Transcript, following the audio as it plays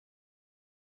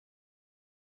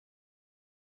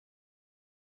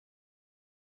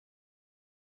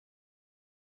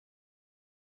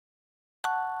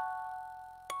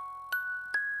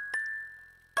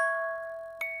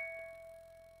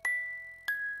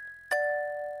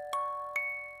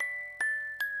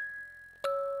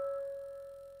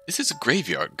This is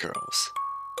Graveyard Girls,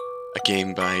 a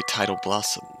game by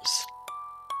TidalBlossoms,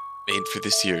 made for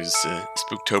this year's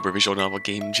Spooktober visual novel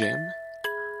game jam.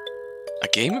 A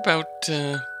game about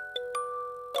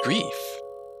grief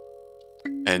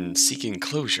and seeking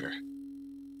closure.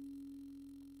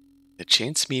 A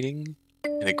chance meeting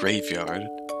in a graveyard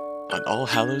on All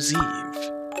Hallows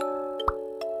Eve.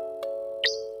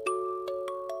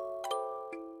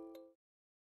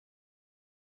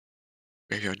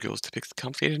 Graveyard Girls depicts the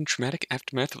complicated and traumatic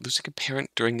aftermath of losing a parent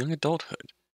during young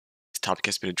adulthood. This topic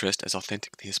has been addressed as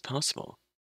authentically as possible.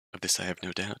 Of this I have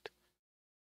no doubt.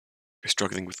 If you're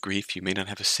struggling with grief, you may not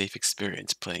have a safe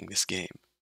experience playing this game.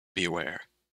 Be aware.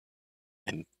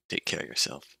 And take care of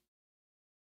yourself.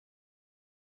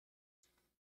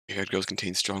 Graveyard Girls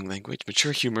contains strong language,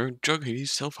 mature humor, drug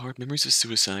use, self-harm, memories of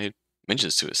suicide,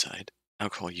 mentions suicide,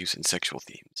 alcohol use, and sexual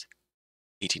themes.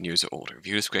 18 years or older.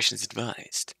 Viewer discretion is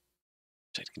advised.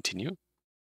 Should I continue?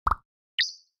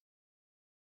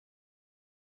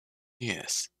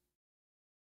 Yes.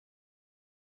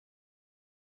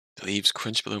 The leaves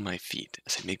crunch below my feet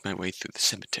as I make my way through the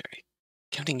cemetery,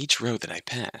 counting each row that I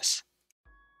pass.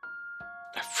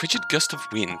 A frigid gust of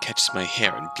wind catches my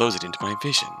hair and blows it into my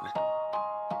vision.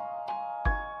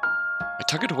 I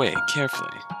tug it away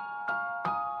carefully.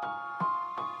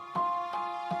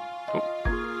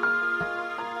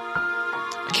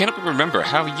 I can't but remember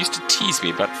how he used to tease me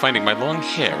about finding my long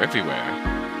hair everywhere.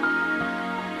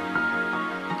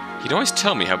 He'd always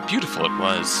tell me how beautiful it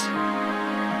was.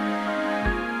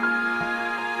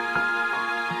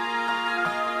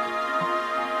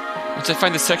 Once I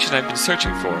find the section I've been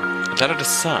searching for, I let out a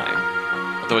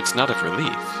sigh, although it's not of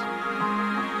relief.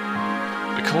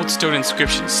 The cold stone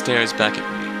inscription stares back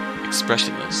at me,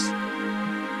 expressionless.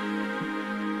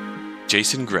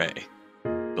 Jason Gray,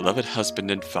 beloved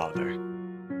husband and father.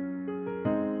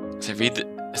 As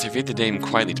I read the name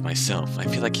quietly to myself, I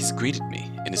feel like he's greeted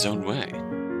me in his own way.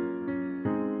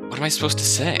 What am I supposed to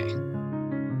say?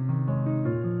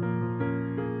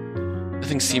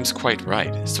 Nothing seems quite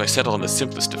right, so I settle on the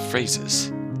simplest of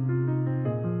phrases.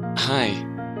 Hi,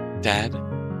 Dad.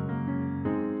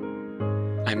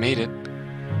 I made it.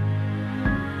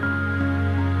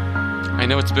 I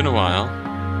know it's been a while.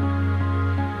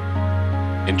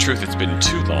 In truth, it's been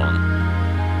too long.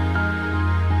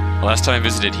 The last time I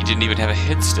visited, he didn't even have a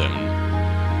headstone.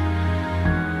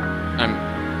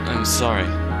 I'm sorry.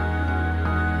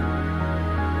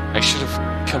 I should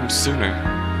have come sooner.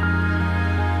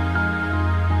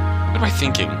 What am I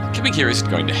thinking? Coming here isn't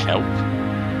going to help.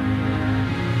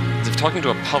 As if talking to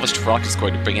a polished rock is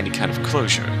going to bring any kind of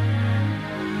closure.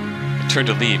 I turn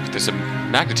to leave, but there's a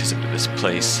magnetism to this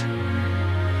place.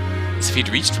 As if he'd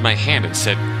reached for my hand and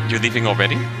said, "You're leaving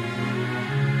already?"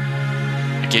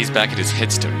 I gazed back at his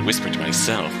headstone and whispered to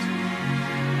myself,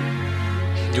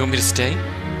 "You want me to stay?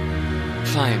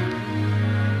 Fine."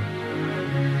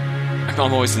 My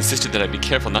mom always insisted that I be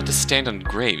careful not to stand on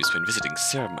graves when visiting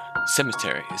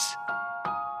cemeteries.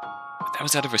 But that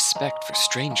was out of respect for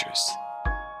strangers.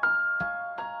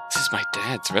 This is my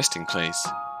dad's resting place.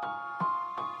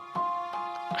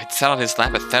 I'd sat on his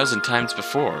lap 1,000 times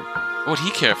before. What would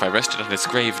he care if I rested on his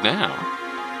grave now?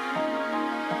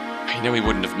 I know he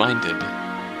wouldn't have minded.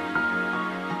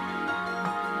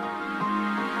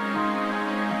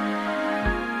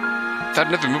 Without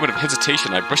another moment of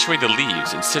hesitation, I brush away the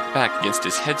leaves and sit back against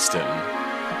his headstone.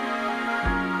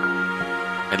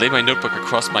 I lay my notebook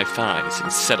across my thighs and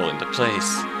settle into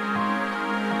place.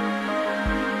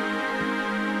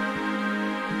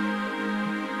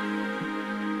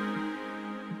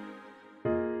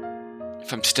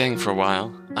 If I'm staying for a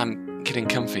while, I'm getting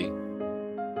comfy.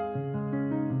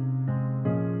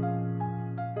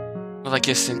 Well,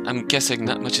 I'm guessing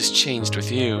not much has changed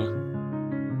with you.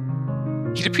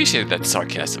 He'd appreciated that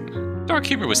sarcasm. Dark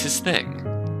humor was his thing.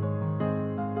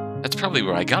 That's probably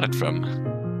where I got it from.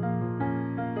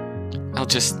 I'll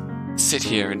just sit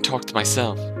here and talk to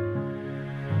myself.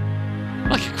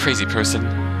 Like a crazy person.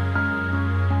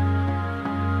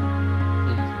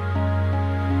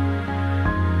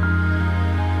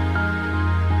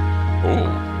 Oh.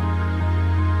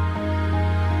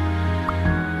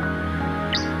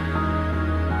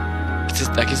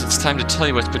 I guess it's time to tell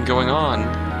you what's been going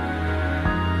on.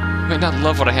 You might not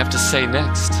love what I have to say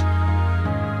next.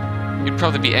 You'd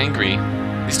probably be angry.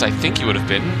 At least I think you would have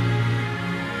been.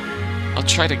 I'll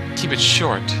try to keep it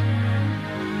short.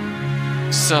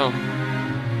 So,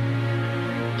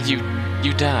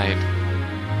 you died.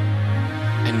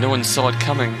 And no one saw it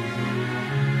coming.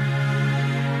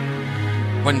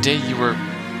 One day you were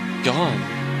gone.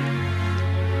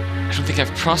 I don't think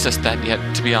I've processed that yet,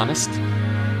 to be honest.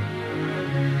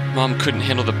 Mom couldn't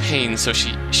handle the pain, so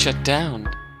she shut down.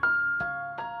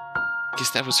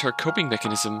 Guess that was her coping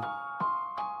mechanism.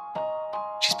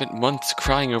 She spent months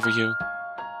crying over you.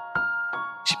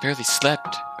 She barely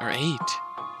slept or ate.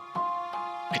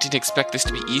 I didn't expect this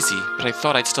to be easy, but I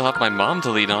thought I'd still have my mom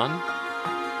to lean on.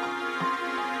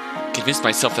 Convinced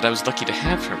myself that I was lucky to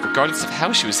have her, regardless of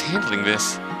how she was handling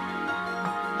this.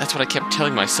 That's what I kept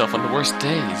telling myself on the worst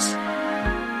days.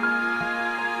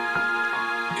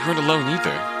 You weren't alone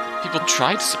either. People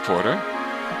tried to support her.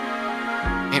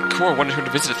 Aunt Cora wanted her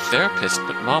to visit a therapist,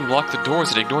 but Mom locked the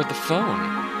doors and ignored the phone.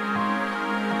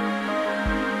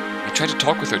 I tried to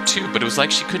talk with her too, but it was like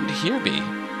she couldn't hear me.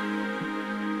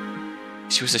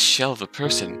 She was a shell of a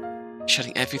person,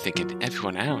 shutting everything and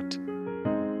everyone out.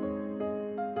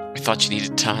 I thought she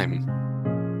needed time.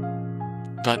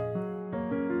 But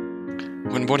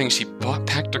one morning she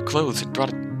packed her clothes and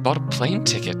bought a plane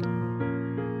ticket.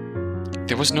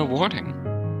 There was no warning.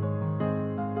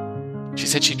 She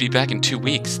said she'd be back in 2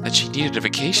 weeks, that she needed a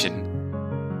vacation.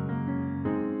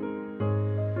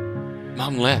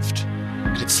 Mom left,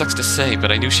 and it sucks to say, but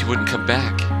I knew she wouldn't come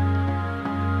back.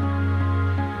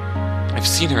 I've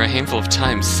seen her a handful of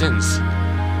times since.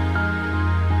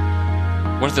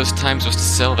 One of those times was to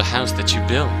sell the house that you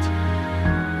built.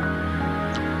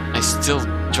 I still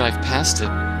drive past it.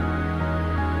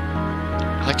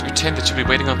 I like to pretend that she'll be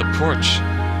waiting on the porch,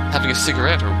 having a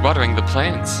cigarette or watering the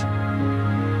plants.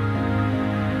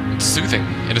 It's soothing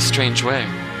in a strange way.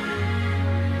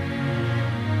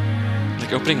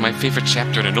 Like opening my favorite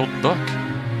chapter in an old book.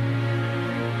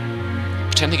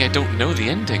 Pretending I don't know the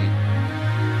ending.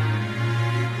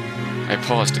 I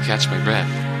paused to catch my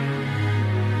breath.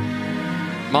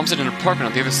 Mom's in an apartment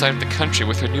on the other side of the country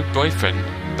with her new boyfriend,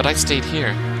 but I stayed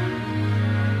here.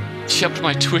 She upped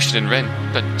my tuition and rent,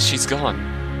 but she's gone.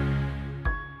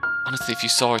 Honestly, if you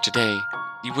saw her today,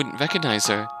 you wouldn't recognize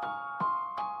her.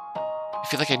 I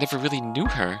feel like I never really knew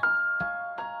her.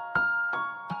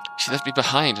 She left me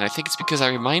behind, and I think it's because I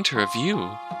remind her of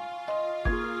you.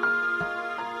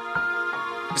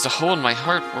 There's a hole in my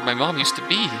heart where my mom used to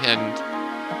be, and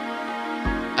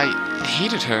I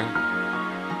hated her.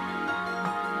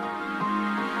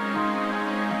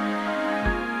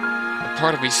 A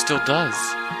part of me still does.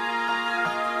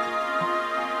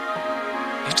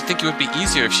 I used to think it would be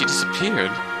easier if she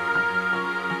disappeared.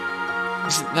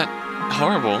 Isn't that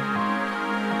horrible?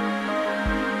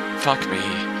 Fuck me.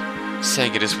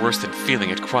 Saying it is worse than feeling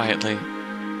it quietly.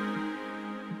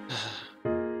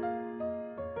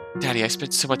 Daddy, I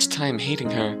spent so much time hating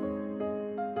her.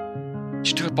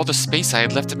 She took up all the space I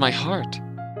had left in my heart.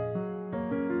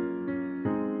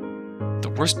 The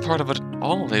worst part of it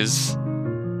all is...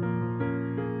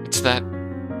 it's that...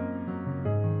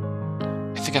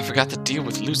 I think I forgot to deal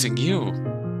with losing you.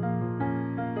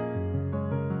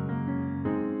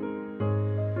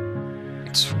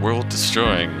 It's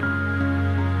world-destroying.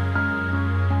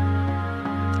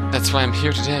 That's why I'm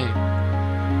here today.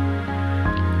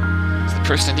 The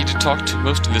person I need to talk to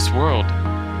most in this world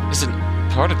isn't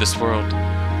part of this world.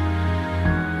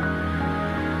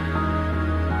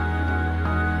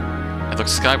 I look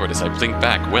skyward as I blink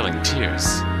back, welling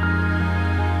tears.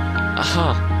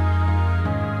 Aha!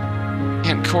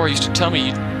 Aunt Cora used to tell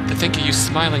me to think of you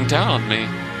smiling down on me.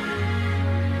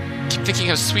 I keep thinking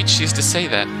how sweet she is to say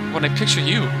that. When I picture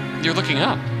you, you're looking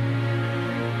up.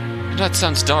 I know that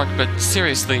sounds dark, but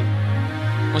seriously,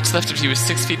 what's left of you is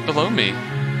 6 feet below me.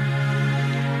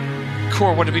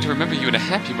 Cora wanted me to remember you in a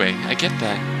happy way, I get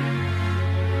that.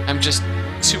 I'm just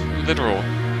too literal.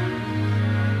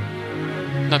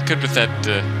 Not good with that,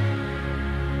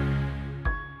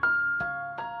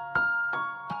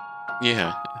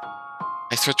 Yeah.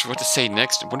 I searched for what to say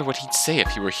next and wonder what he'd say if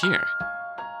he were here.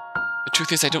 The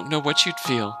truth is, I don't know what you'd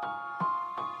feel.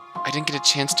 I didn't get a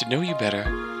chance to know you better.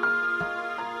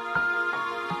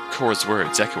 Cora's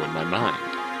words echo in my mind.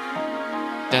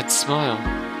 That smile.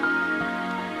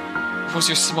 What was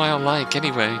your smile like,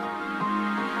 anyway?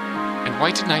 And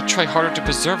why didn't I try harder to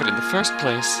preserve it in the first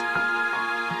place?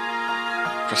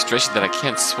 Frustration that I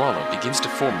can't swallow begins to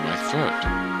form in my throat.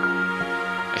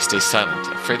 I stay silent,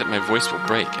 afraid that my voice will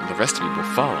break and the rest of me will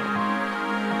follow.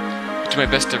 I do my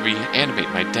best to reanimate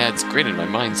my dad's grin in my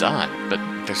mind's eye, but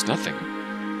there's nothing.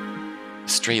 A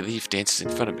stray leaf dances in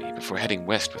front of me before heading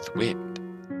west with the wind.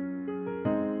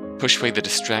 Push away the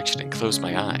distraction and close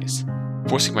my eyes,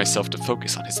 forcing myself to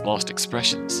focus on his lost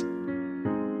expressions.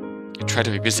 I try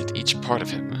to revisit each part of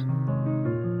him.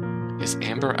 His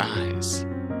amber eyes.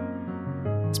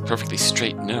 His perfectly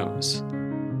straight nose.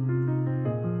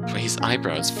 The way his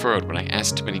eyebrows furrowed when I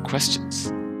asked too many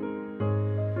questions.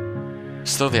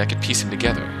 Slowly I could piece him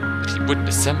together, but he wouldn't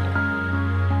assemble.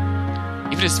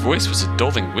 Even his voice was a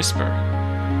dulling whisper.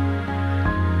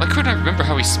 Why couldn't I remember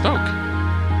how he spoke?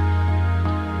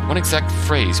 One exact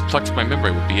phrase plucked from my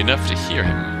memory would be enough to hear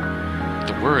him.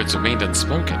 The words remained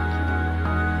unspoken.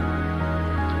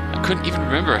 I couldn't even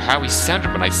remember how he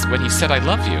sounded when he said, "I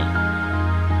love you."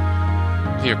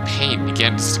 Clear pain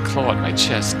began to claw at my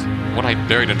chest, one I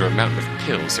buried under a mountain of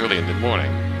pills early in the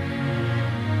morning.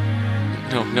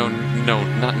 No,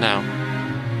 not now.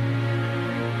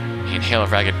 I inhale a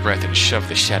ragged breath and shove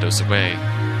the shadows away.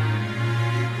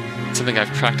 It's something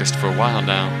I've practiced for a while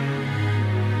now.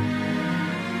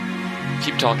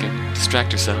 Keep talking,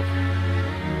 distract yourself.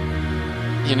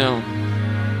 You know,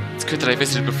 it's good that I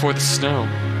visited before the snow.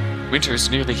 Winter is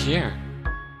nearly here.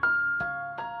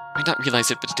 You might not realize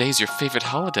it, but today is your favorite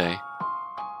holiday.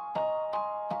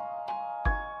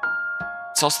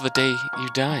 It's also the day you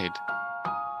died.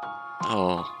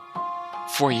 Oh,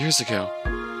 4 years ago.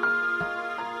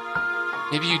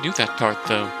 Maybe you knew that part,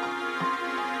 though.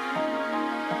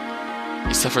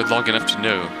 He suffered long enough to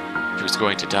know he was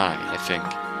going to die, I think.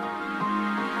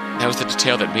 That was the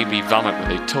detail that made me vomit when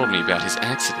they told me about his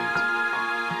accident.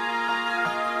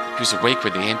 He was awake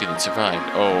when the ambulance arrived.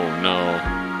 Oh, no.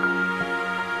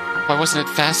 Why wasn't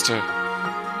it faster?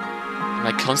 In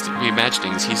my constant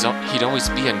reimaginings, he'd always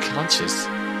be unconscious.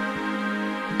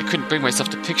 I couldn't bring myself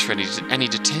to picture any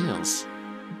details.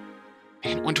 I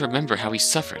didn't want to remember how he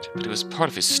suffered, but it was part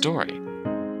of his story.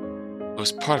 It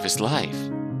was part of his life.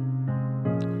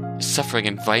 His suffering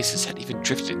and vices had even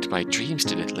drifted into my dreams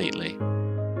lately.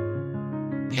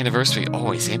 The anniversary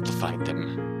always amplified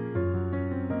them.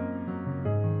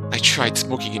 I tried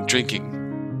smoking and drinking.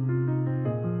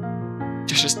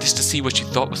 Just to see what you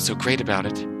thought was so great about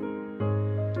it.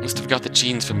 I must have got the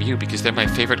genes from you because they're my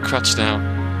favorite crutch now.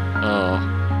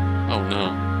 Oh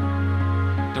no.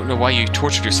 I don't know why you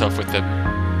tortured yourself with them.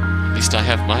 At least I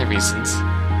have my reasons.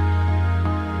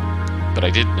 But I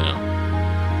did know.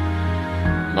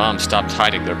 Mom stopped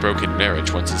hiding their broken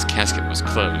marriage once his casket was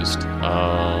closed.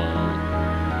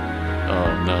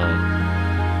 Oh no.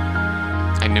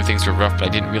 I knew things were rough, but I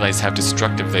didn't realize how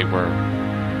destructive they were.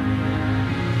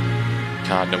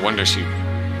 God, no wonder she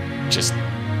just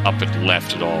up and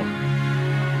left it all.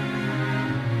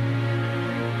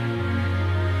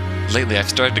 Lately, I've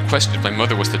started to question if my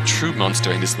mother was the true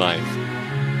monster in his life.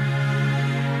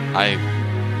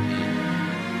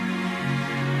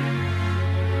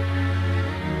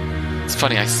 It's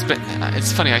funny,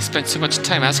 I spent so much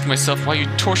time asking myself why you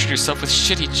tortured yourself with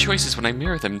shitty choices when I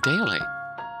mirror them daily.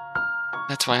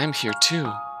 That's why I'm here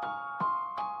too.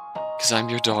 Because I'm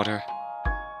your daughter.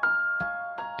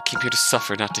 I came here to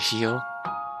suffer, not to heal.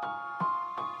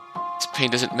 This pain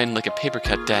doesn't mend like a paper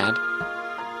cut, Dad.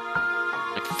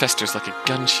 It festers like a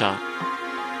gunshot.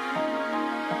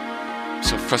 I'm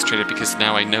so frustrated because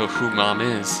now I know who Mom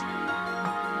is.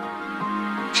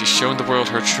 She's shown the world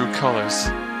her true colors.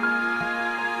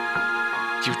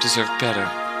 You deserve better.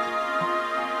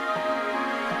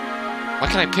 Why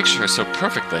can't I picture her so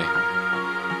perfectly?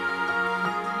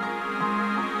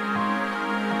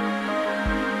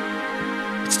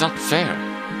 It's not fair.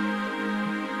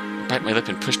 I bite my lip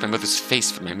and push my mother's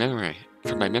face from my memory.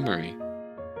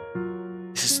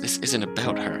 This isn't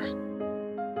about her.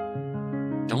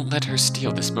 Don't let her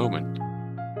steal this moment.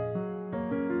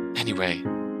 Anyway,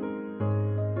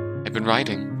 I've been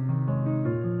writing.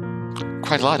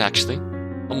 Quite a lot, actually.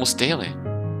 Almost daily.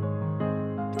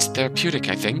 It's therapeutic,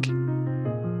 I think.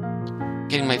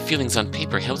 Getting my feelings on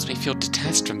paper helps me feel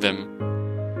detached from them.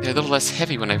 They're a little less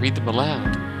heavy when I read them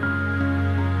aloud.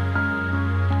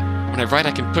 When I write,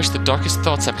 I can push the darkest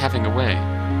thoughts I'm having away,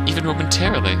 even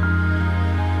momentarily.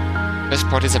 Best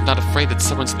part is I'm not afraid that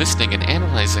someone's listening and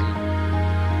analyzing.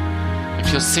 It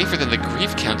feels safer than the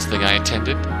grief counseling I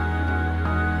attended.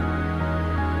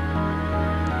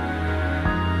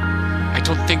 I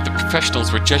don't think the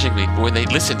professionals were judging me, but when they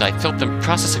listened, I felt them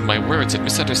processing my words and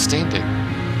misunderstanding.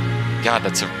 God,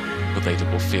 that's a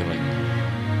relatable feeling.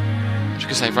 Just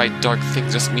because I write dark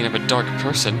things doesn't mean I'm a dark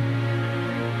person.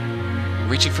 I'm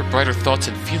reaching for brighter thoughts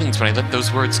and feelings when I let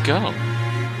those words go.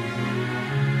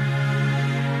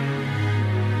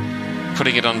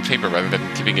 Putting it on paper rather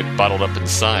than keeping it bottled up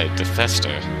inside to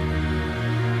fester.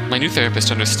 My new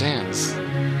therapist understands.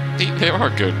 They are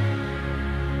good.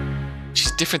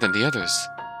 She's different than the others.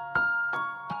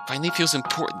 Finally feels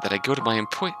important that I go to my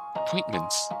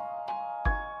appointments.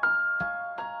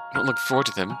 I don't look forward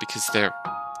to them because they're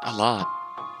a lot.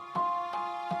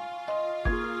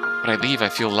 When I leave, I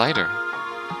feel lighter.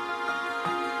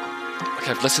 Like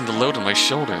I've lessened the load on my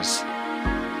shoulders.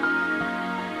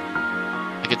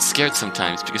 I get scared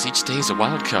sometimes because each day is a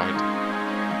wild card.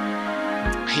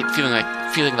 I I hate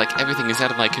feeling like everything is out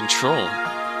of my control.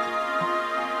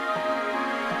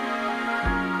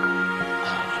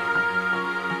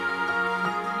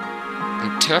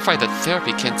 I'm terrified that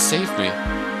therapy can't save me.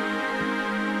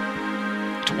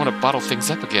 I don't want to bottle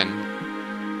things up again.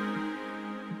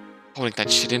 Holding that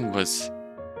shit in was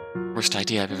the worst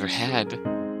idea I've ever had.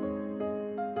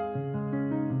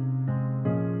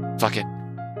 Fuck it.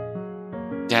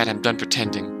 Dad, I'm done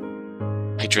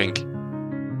pretending. I drink.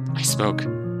 I smoke.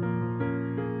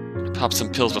 I popped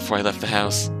some pills before I left the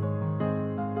house.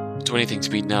 I'll do anything to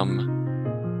be numb.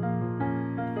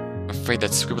 I'm afraid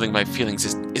that scribbling my feelings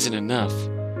isn't enough.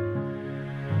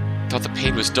 I thought the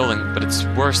pain was dulling, but it's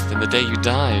worse than the day you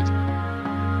died.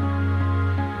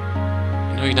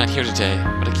 I know you're not here today,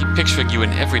 but I keep picturing you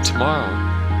in every tomorrow.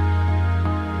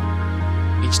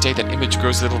 Each day that image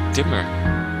grows a little dimmer.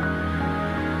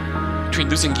 Between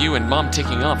losing you and Mom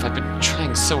taking off, I've been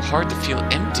trying so hard to feel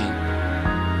empty.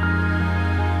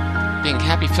 Being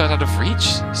happy felt out of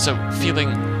reach, so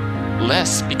feeling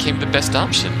less became the best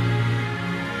option.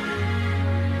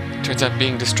 Turns out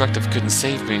being destructive couldn't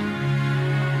save me.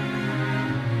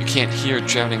 You can't hear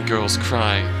drowning girls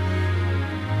cry.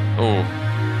 Oh.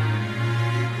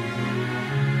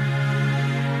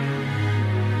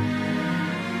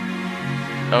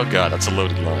 Oh god, that's a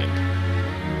loaded line.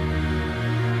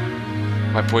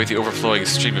 I buoyed the overflowing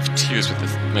stream of tears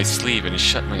with my sleeve and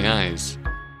shut my eyes.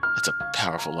 That's a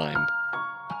powerful line.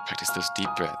 Practice those deep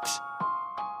breaths.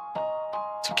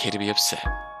 It's okay to be upset.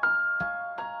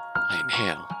 I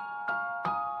inhale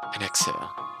and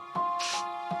exhale.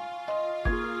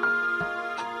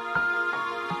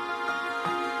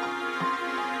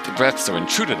 The breaths are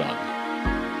intruded on.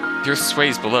 The earth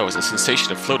sways below as a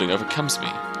sensation of floating overcomes me,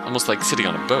 almost like sitting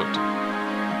on a boat.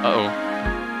 Uh-oh.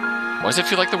 Why does it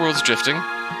feel like the world's drifting?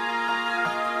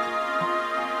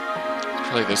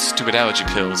 Probably those stupid allergy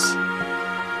pills.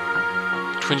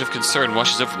 A twinge of concern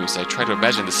washes over me as I try to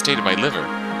imagine the state of my liver.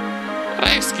 But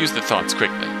I excuse the thoughts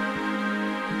quickly.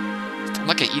 It's not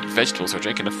like I eat vegetables or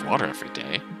drink enough water every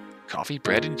day. Coffee,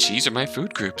 bread, and cheese are my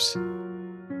food groups.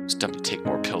 It's dumb to take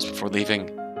more pills before leaving.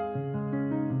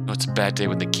 Oh, it's a bad day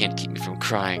when they can't keep me from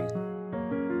crying.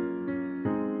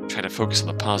 I'm trying to focus on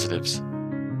the positives.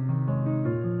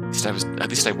 At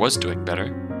least I was doing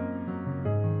better.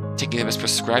 Taking them as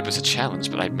prescribed was a challenge,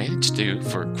 but I'd managed to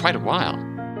for quite a while.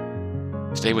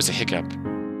 Today was a hiccup.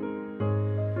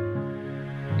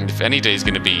 And if any day is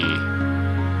going to be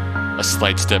a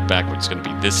slight step backwards, it's going to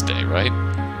be this day, right?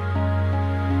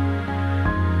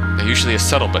 They're usually a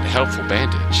subtle but helpful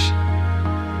bandage.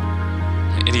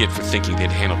 I'm an idiot for thinking they'd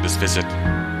handled this visit.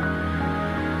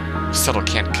 Subtle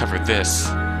can't cover this.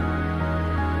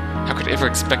 How could I ever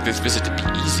expect this visit to be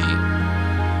easy?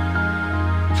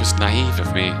 It was naive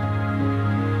of me.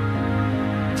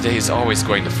 Today is always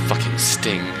going to fucking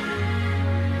sting.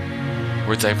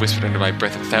 Words I've whispered under my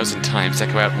breath 1,000 times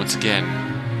echo out once again.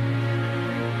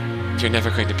 You're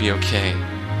never going to be okay.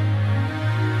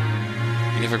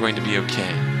 You're never going to be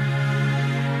okay.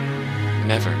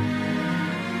 Never.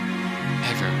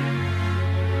 Ever.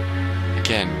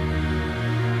 Again.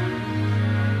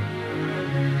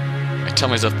 I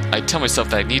tell myself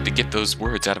that I need to get those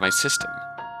words out of my system.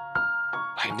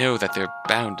 I know that they're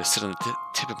bound to sit on the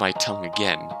tip of my tongue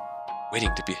again, waiting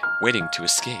to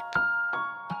escape.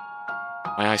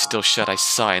 My eyes still shut, I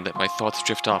sigh and let my thoughts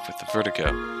drift off with the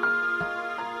vertigo.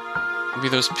 Maybe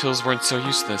those pills weren't so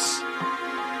useless.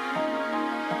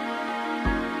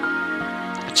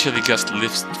 A chilly gust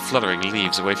lifts fluttering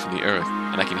leaves away from the earth,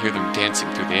 and I can hear them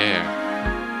dancing through the air.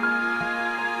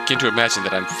 I begin to imagine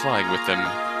that I'm flying with them,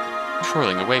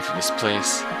 twirling away from this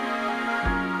place,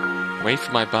 away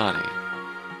from my body.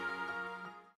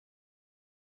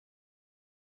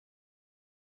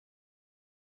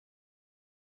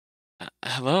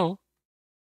 Hello?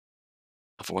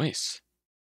 A voice.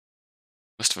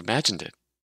 Must have imagined it.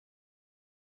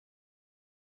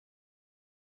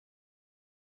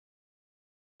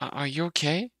 Are you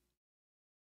okay?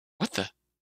 What the?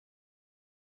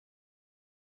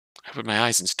 I open my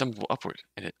eyes and stumble upward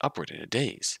in a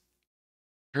daze.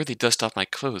 I hurriedly dust off my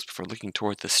clothes before looking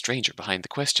toward the stranger behind the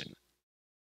question.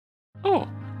 Oh,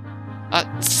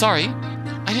 sorry.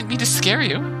 I didn't mean to scare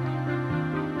you.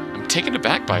 I'm taken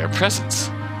aback by her presence.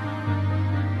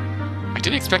 I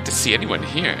didn't expect to see anyone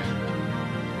here.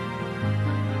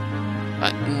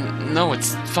 No,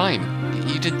 it's fine.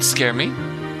 You didn't scare me.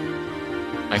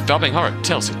 My throbbing heart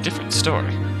tells a different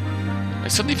story. I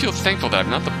suddenly feel thankful that I'm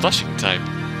not the blushing type.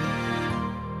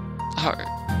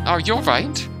 Are you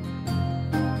alright?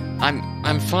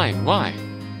 I'm fine. Why?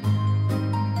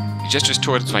 He gestures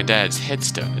towards my dad's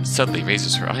headstone and suddenly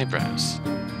raises her eyebrows.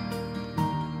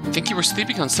 think you were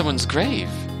sleeping on someone's grave.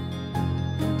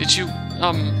 Did you,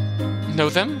 know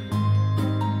them?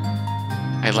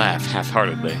 I laugh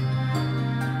half-heartedly.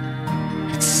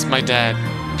 It's my dad.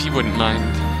 He wouldn't mind.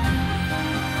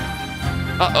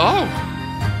 Oh!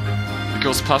 The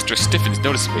girl's posture stiffens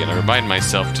noticeably, and I remind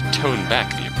myself to tone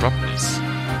back the abruptness.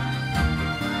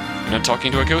 You're not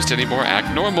talking to a ghost anymore.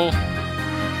 Act normal.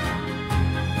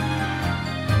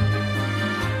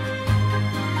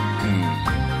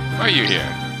 Why are you here?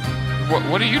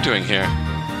 What are you doing here?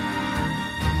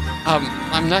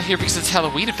 I'm not here because it's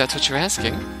Halloween, if that's what you're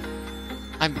asking.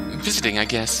 I'm visiting, I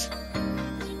guess.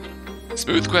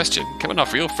 Smooth question. Coming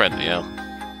off real friendly, Elle.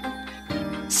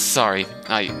 Sorry,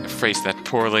 I phrased that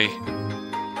poorly.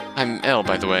 I'm Elle,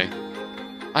 by the way.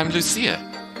 I'm Lucia.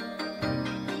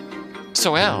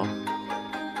 So, Elle,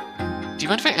 do you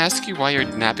mind if I ask you why you're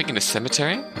napping in a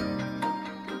cemetery?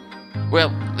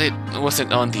 Well, it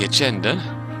wasn't on the agenda.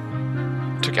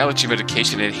 Took allergy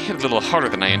medication and it hit a little harder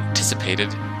than I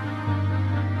anticipated.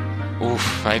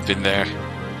 Oof, I've been there.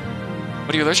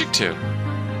 What are you allergic to?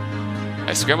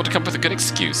 I scrambled to come up with a good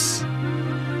excuse.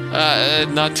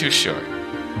 Not too sure.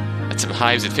 Had some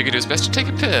hives and figured it was best to take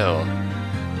a pill.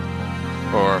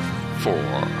 Or 4.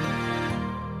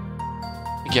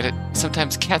 You get it?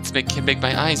 Sometimes cats can make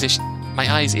my eyes itchy.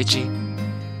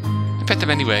 I pet them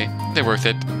anyway. They're worth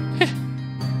it.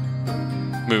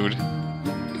 Mood.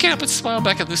 I can't help but smile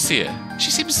back at Lucia.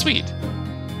 She seems sweet.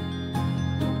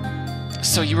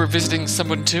 So you were visiting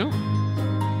someone too?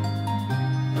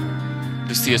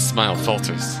 Lucia's smile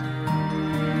falters.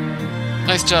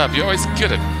 Nice job, you're always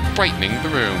good at brightening the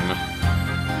room.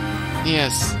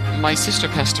 Yes, my sister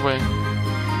passed away.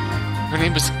 Her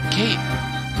name was Kate.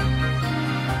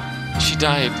 She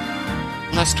died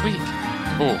last week.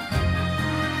 Oh.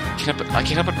 I can't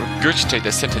help but regurgitate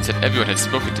the sentence that everyone had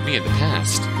spoken to me in the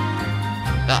past.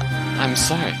 I'm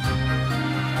sorry.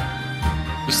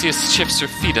 Lucia shifts her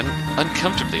feet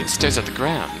uncomfortably and stares at the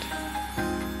ground.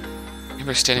 I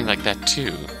remember standing like that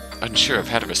too, unsure of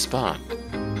how to respond.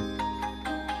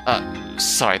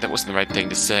 Sorry, that wasn't the right thing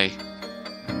to say.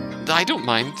 I don't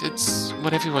mind, it's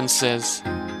what everyone says.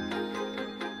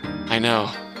 I know,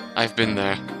 I've been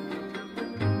there.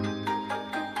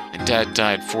 My dad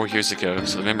died 4 years ago,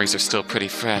 so the memories are still pretty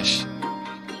fresh.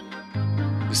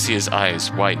 Lucia's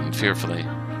eyes widen fearfully.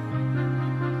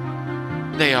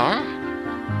 They are?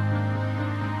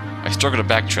 I struggle to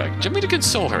backtrack, gently to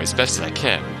console her as best as I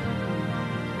can.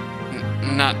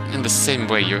 Not in the same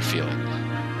way you're feeling.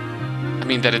 I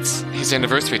mean that it's his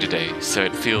anniversary today, so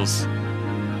it feels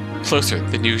closer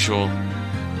than usual.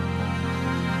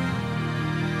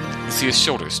 Lucia's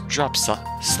shoulders drop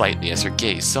slightly as her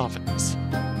gaze softens.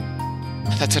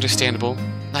 That's understandable.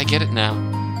 I get it now.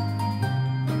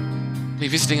 We'll be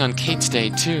visiting on Kate's day,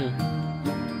 too.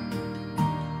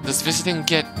 Does visiting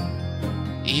get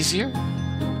easier?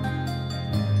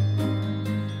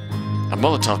 A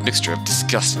Molotov mixture of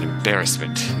disgust and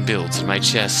embarrassment builds in my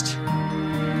chest.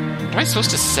 What am I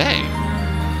supposed to say?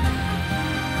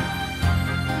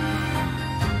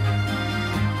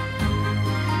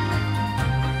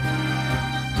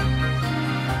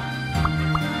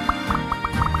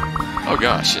 Oh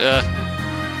gosh,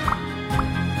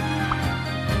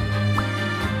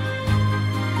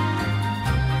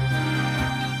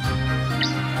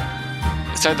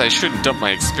 decided that I shouldn't dump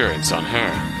my experience on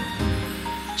her.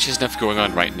 She has enough going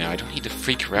on right now. I don't need to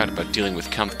freak her out about dealing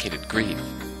with complicated grief.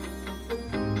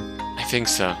 I think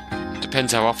so. It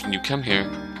depends how often you come here.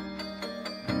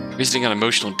 Visiting on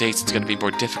emotional dates is going to be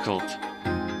more difficult.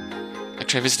 I'd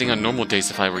try visiting on normal days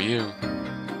if I were you.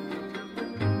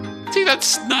 See,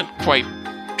 that's not quite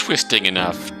twisting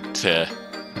enough to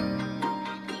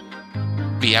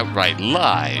be outright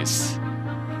lies.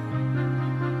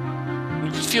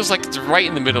 It feels like it's right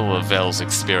in the middle of Elle's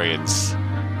experience.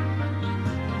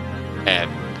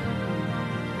 And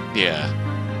yeah,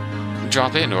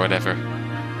 drop in or whatever.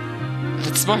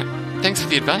 That's smart. Thanks for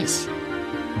the advice.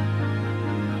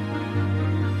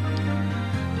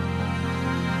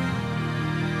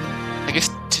 I guess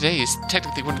today is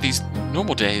technically one of these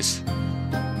normal days.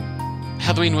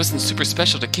 Halloween wasn't super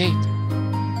special to Kate.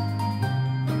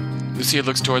 Lucia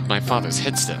looks toward my father's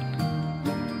headstone.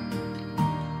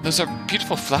 Those are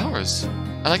beautiful flowers.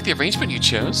 I like the arrangement you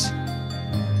chose.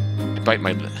 I bite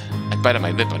at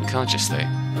my lip unconsciously.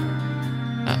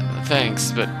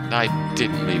 Thanks, but I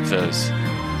didn't leave those.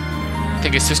 I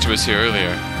think his sister was here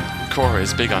earlier. Cora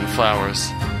is big on flowers.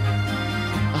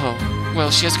 Oh,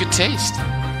 well, she has good taste.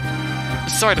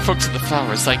 Sorry to focus on the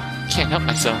flowers, I can't help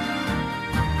myself.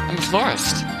 I'm a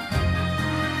florist.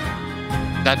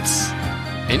 That's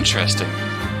interesting.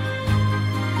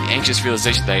 The anxious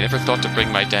realization that I never thought to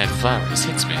bring my dad flowers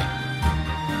hits me.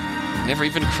 It never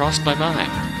even crossed my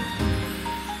mind.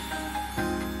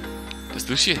 Does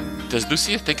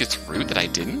Lucia think it's rude that I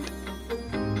didn't?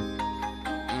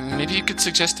 Maybe you could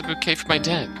suggest a bouquet for my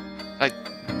dad. I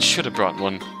should have brought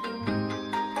one.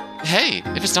 Hey,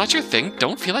 if it's not your thing,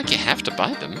 don't feel like you have to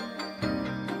buy them.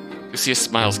 Lucia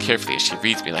smiles carefully as she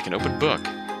reads me like an open book.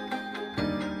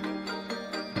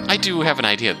 I do have an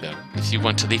idea, though, if you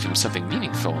want to leave him something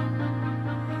meaningful.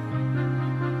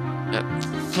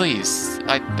 Please,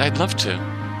 I'd love to.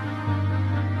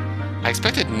 I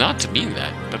expected not to mean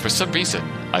that, but for some reason,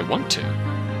 I want to.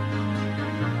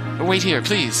 Wait here,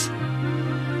 please.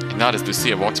 I nod as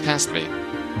Lucia walks past me.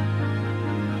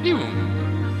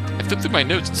 I flip through my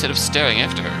notes instead of staring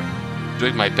after her,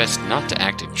 doing my best not to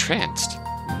act entranced.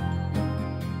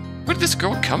 Where did this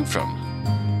girl come from?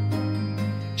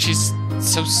 She's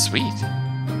so sweet.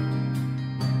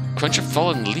 Crunch of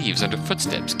fallen leaves under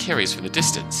footsteps carries from the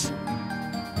distance.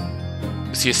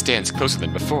 Lucia stands closer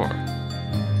than before.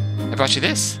 I brought you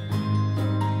this.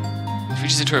 She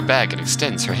reaches into her bag and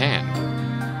extends her hand.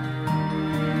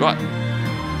 What?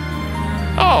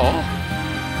 Oh!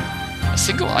 A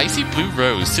single icy blue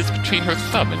rose sits between her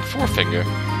thumb and forefinger.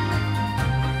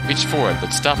 Reach forward,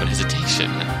 but stop in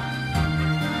hesitation.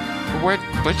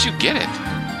 Where'd you get it?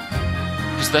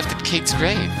 It was left at Kate's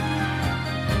grave.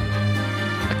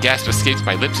 A gasp escapes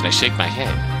my lips and I shake my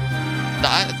head.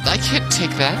 I can't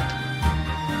take that.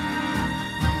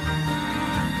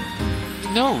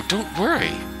 No, don't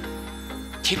worry.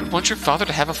 Kate would want your father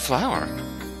to have a flower.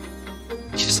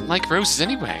 She doesn't like roses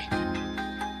anyway.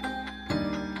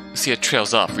 Lucia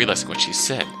trails off, realizing what she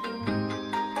said.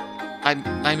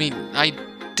 I mean, I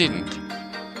didn't.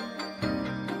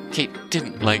 Kate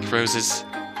didn't like roses.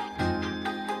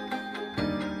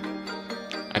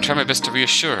 I try my best to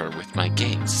reassure her with my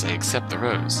gaze as I accept the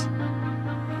rose.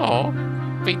 Oh,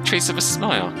 faint trace of a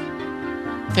smile.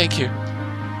 Thank you.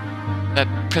 That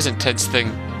present tense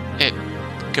thing, it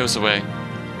goes away.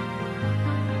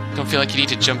 Don't feel like you need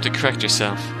to jump to correct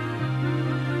yourself.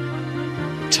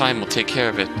 Time will take care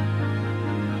of it.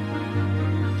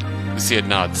 Lucia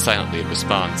nods silently in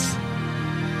response.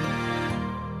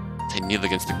 I kneel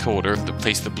against the cold earth to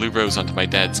place the blue rose onto my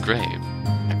dad's grave.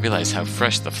 I realize how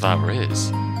fresh the flower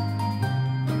is. The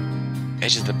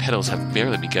edges of the petals have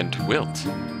barely begun to wilt.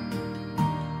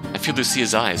 I feel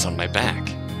Lucia's eyes on my back.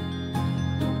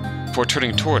 Before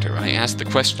turning toward her, I ask the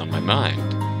question on my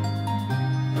mind.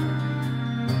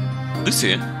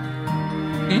 Lucia?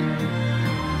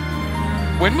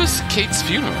 When was Kate's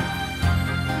funeral?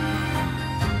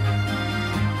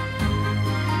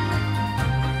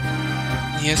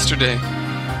 Yesterday.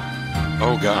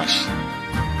 Oh gosh.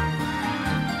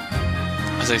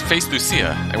 As I face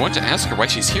Lucia, I want to ask her why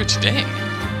she's here today.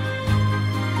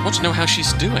 I want to know how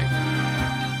she's doing.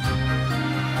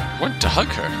 I want to hug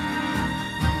her.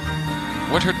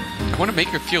 I want to make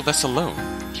her feel less alone,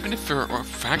 even if for a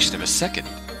fraction of a second.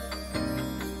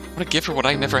 I want to give her what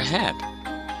I never had.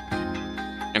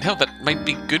 And hell, that might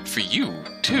be good for you,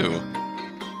 too.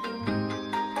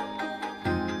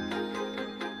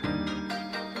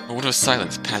 A moment of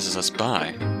silence passes us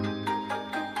by.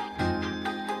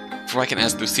 Before I can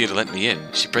ask Lucia to let me in,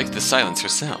 she breaks the silence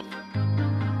herself.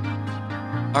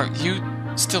 Are you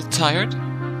still tired?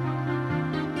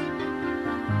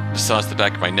 I massage the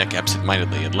back of my neck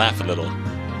absent-mindedly and laugh a little.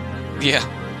 Yeah.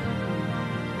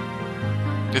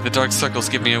 Did the dark circles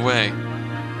give me away?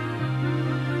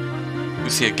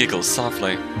 Lucia giggles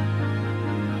softly.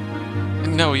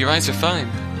 No, your eyes are fine.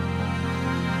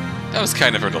 That was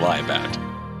kind of her to lie about.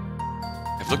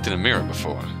 I've looked in a mirror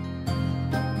before.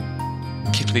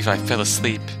 Can't believe I fell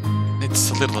asleep. It's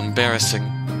a little embarrassing.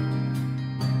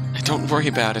 Don't worry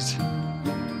about it.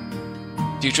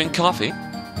 Do you drink coffee?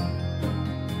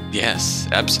 Yes,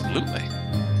 absolutely.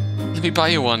 Let me buy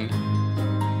you one.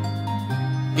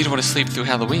 You don't want to sleep through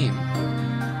Halloween.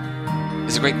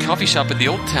 There's a great coffee shop in the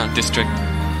Old Town district.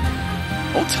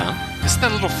 Old Town? Isn't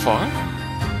that a little far?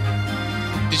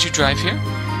 Did you drive here?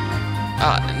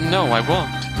 No, I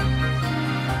walked.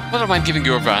 Well, I don't mind giving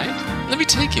you a ride. Let me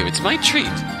take you. It's my treat.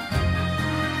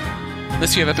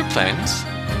 Unless you have other plans.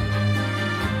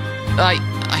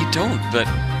 I don't, but...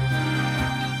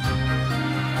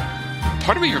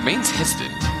 Part of me remains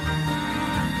hesitant.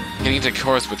 Getting into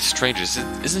cars with strangers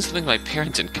isn't something my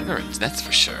parents encourage, that's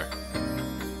for sure.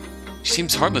 She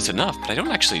seems harmless enough, but I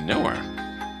don't actually know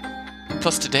her.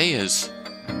 Plus today is...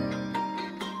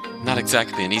 not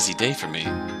exactly an easy day for me.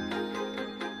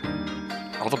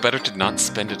 All the better to not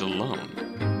spend it alone.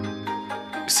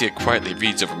 Lucia quietly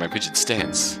reads over my rigid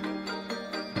stance.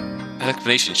 At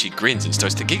explanation, she grins and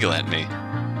starts to giggle at me.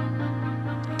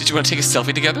 you want to take a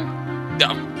selfie together?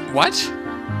 What?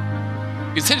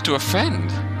 You can send it to a friend.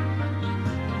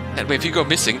 That way, if you go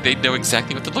missing, they'd know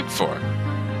exactly what to look for.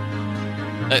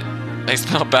 I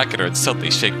smile back at her and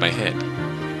suddenly shake my head.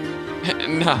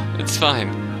 No, it's fine.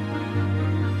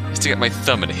 I stick out my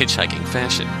thumb in a hitchhiking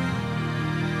fashion.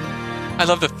 I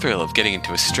love the thrill of getting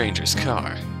into a stranger's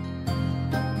car.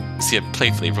 Lucia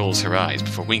playfully rolls her eyes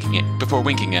before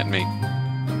winking at me.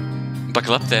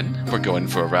 Buckle up then, we're going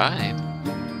for a ride.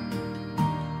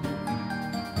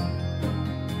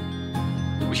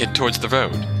 We head towards the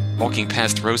road, walking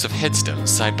past rows of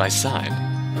headstones side by side.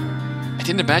 I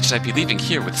didn't imagine I'd be leaving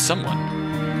here with someone.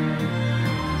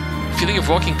 The feeling of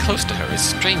walking close to her is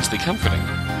strangely comforting.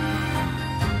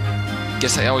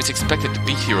 Guess I always expected to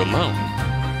be here alone.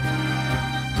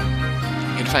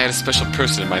 And if I had a special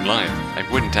person in my life, I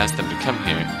wouldn't ask them to come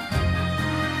here.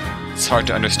 It's hard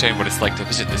to understand what it's like to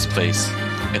visit this place,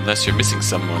 unless you're missing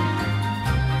someone.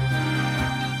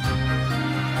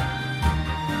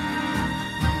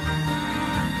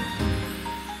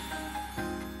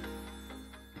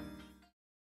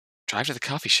 Drive to the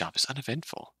coffee shop is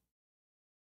uneventful.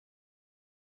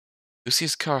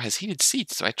 Lucia's car has heated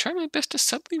seats, so I try my best to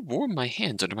subtly warm my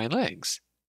hands under my legs.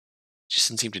 She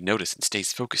doesn't seem to notice and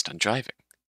stays focused on driving.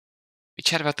 We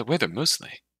chat about the weather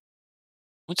mostly.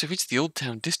 Once I reach the Old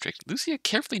Town district, Lucia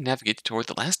carefully navigates toward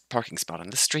the last parking spot on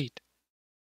the street.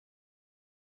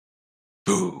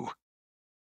 Boo!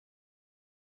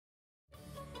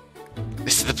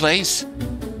 This is the place!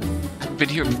 I've been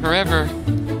here forever!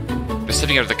 After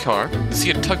stepping out of the car,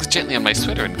 Lucia tugs gently on my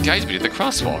sweater and guides me to the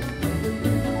crosswalk.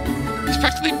 It's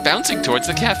practically bouncing towards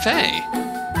the cafe!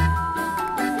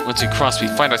 Once we cross, we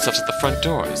find ourselves at the front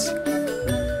doors.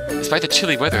 Despite the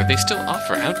chilly weather, they still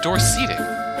offer outdoor seating.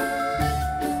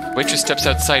 The waitress steps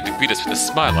outside to greet us with a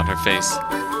smile on her face.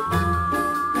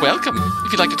 Welcome!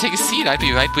 If you'd like to take a seat, I'd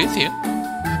be right with you.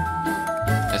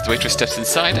 As the waitress steps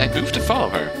inside, I move to follow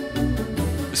her.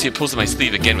 Lucia pulls on my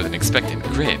sleeve again with an expectant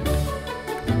grin.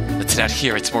 Let's sit out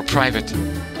here, it's more private.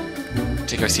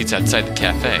 Take our seats outside the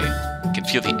cafe. We can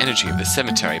feel the energy of the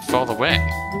cemetery fall away.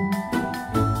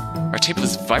 Our table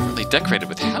is vibrantly decorated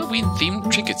with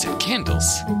Halloween-themed trinkets and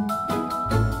candles.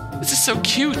 This is so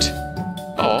cute!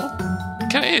 Oh, it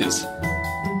kinda is.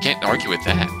 Can't argue with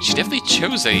that. She definitely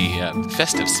chose a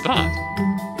festive spot.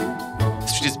 The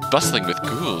street is bustling with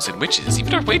ghouls and witches.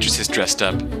 Even our waitress is dressed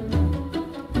up.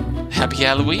 Happy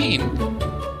Halloween!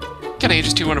 Kinda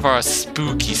interested in one of our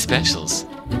spooky specials.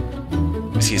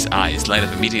 Lucia's eyes light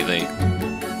up immediately.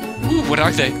 Ooh, what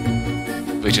are they?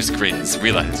 The waitress grins,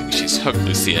 realizing she's hooked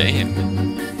Lucia in.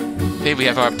 Today we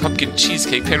have our pumpkin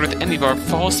cheesecake paired with any of our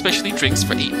fall specialty drinks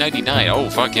for $8.99. Oh,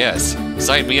 fuck yes.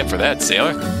 Sign me up for that,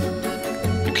 sailor.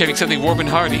 You're craving something warm and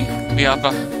hearty?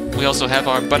 We also have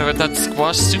our butternut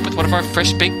squash soup with one of our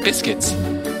fresh baked biscuits.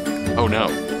 Oh no.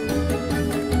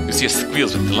 Lucia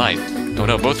squeals with delight. Oh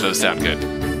no, both of those sound good.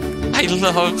 I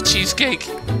love cheesecake.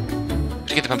 Could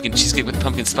you get the pumpkin cheesecake with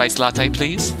pumpkin spice latte,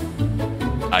 please?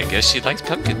 I guess she likes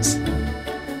pumpkins.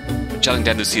 Jotting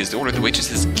down Lucia's order, the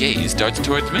waitress's gaze darts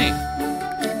towards me.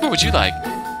 What would you like?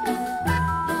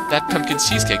 That pumpkin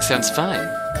cheesecake sounds fine.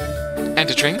 And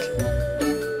a drink?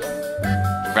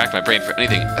 Rack my brain for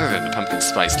anything other than the pumpkin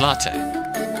spice latte.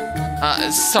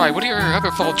 Sorry, what are your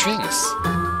other fall drinks?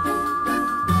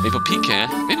 Maple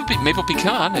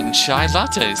pecan, and chai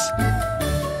lattes.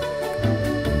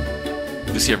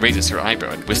 Lucia raises her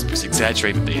eyebrow and whispers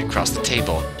exaggeratedly across the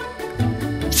table.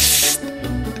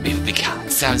 The maple pecan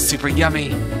sounds super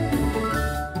yummy.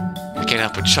 I can't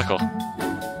help but chuckle.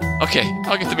 Okay,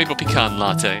 I'll get the maple pecan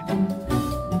latte.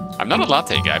 I'm not a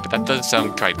latte guy, but that does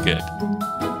sound quite good.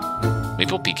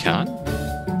 Maple pecan?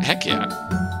 Heck yeah.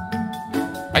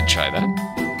 I'd try that.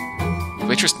 The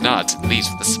waitress nods and leaves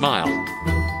with a smile.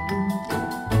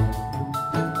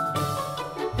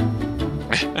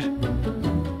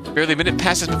 Barely a minute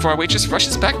passes before our waitress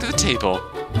rushes back to the table.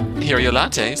 Here are your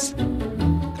lattes.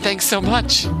 Thanks so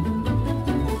much.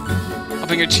 I'll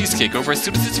bring your cheesecake over as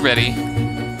soon as it's ready.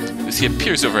 Lucia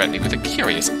peers over at me with a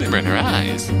curious glimmer in her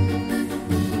eyes. Do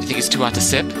you think it's too hot to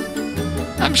sip?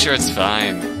 I'm sure it's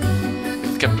fine.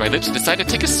 I cupped my lips and decided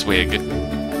to take a swig.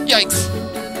 Yikes!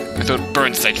 My throat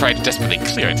burns as I try to desperately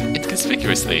clear it,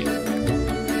 inconspicuously.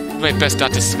 I do my best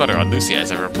not to sputter on Lucia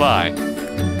as I reply.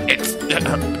 It's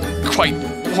quite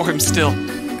warm still.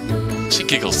 She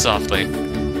giggles softly.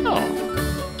 Oh,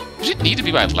 you didn't need to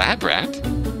be my lab rat.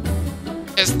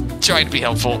 Just trying to be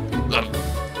helpful. Ugh.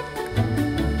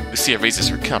 Lucia raises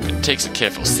her cup and takes a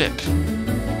careful sip.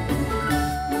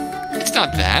 It's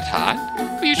not that hot.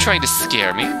 Were you trying to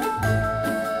scare me?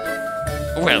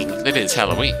 Well, it is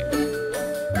Halloween.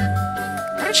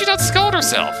 would she not scald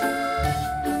herself?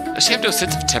 Does she have no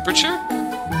sense of temperature?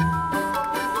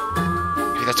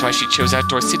 Maybe that's why she chose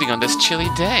outdoor seating on this chilly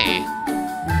day.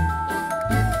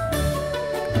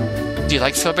 Do you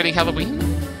like celebrating Halloween?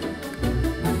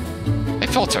 I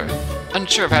falter,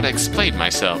 unsure of how to explain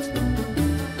myself.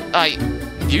 I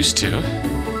used to.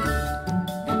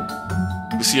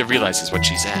 Lucia realizes what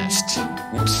she's asked.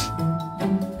 Oops.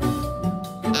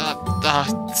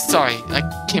 Sorry.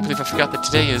 I can't believe I forgot that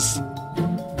today is...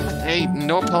 Hey,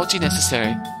 no apology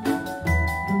necessary.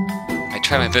 I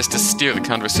try my best to steer the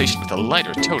conversation with a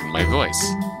lighter tone in my voice.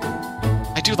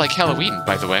 I do like Halloween,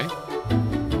 by the way.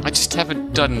 I just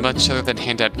haven't done much other than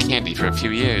hand out candy for a few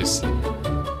years.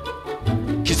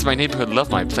 Kids in my neighborhood love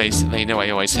my place, and they know I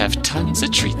always have tons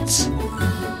of treats.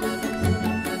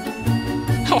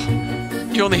 Oh,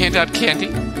 you only hand out candy?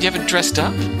 You haven't dressed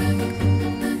up?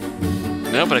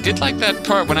 No, but I did like that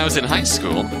part when I was in high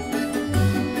school.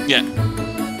 Yeah.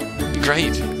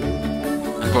 Great.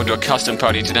 I'm going to a costume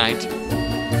party tonight.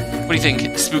 What do you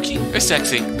think? Spooky or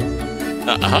sexy?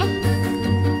 Uh-huh.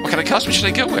 What kind of costume should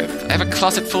I go with? I have a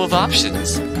closet full of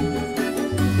options.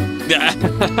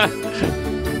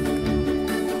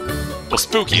 Well,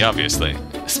 spooky, obviously.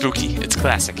 Spooky, it's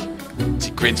classic.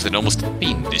 She grins with an almost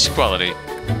fiendish quality.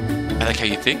 I like how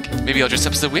you think. Maybe I'll dress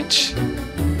up as a witch?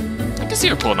 I can see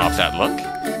her pulling off that look.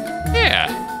 Yeah.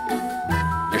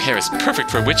 Your hair is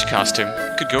perfect for a witch costume.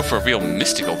 Could go for a real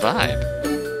mystical vibe.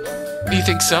 Do you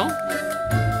think so?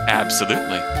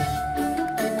 Absolutely.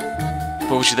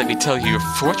 Well, would you let me tell you your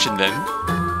fortune, then?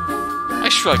 I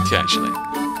shrugged casually.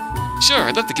 Sure,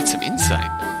 I'd love to get some insight.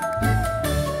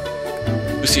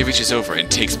 Lucia reaches over and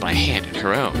takes my hand in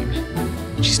her own.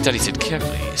 She studies it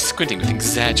carefully, squinting with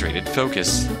exaggerated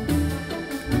focus.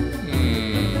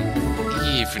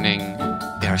 Evening.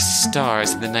 There are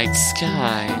stars in the night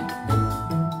sky.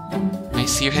 I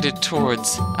see you're headed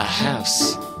towards a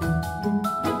house.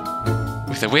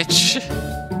 With a witch? She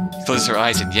closes her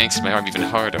eyes and yanks my arm even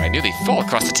harder. I nearly fall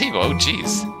across the table. Oh,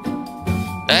 jeez.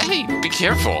 Hey, be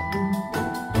careful.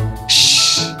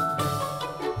 Shh.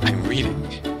 I'm reading.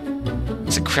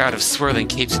 There's a crowd of swirling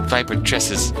capes and vibrant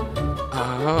dresses.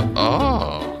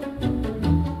 Oh.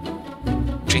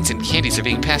 Drinks and candies are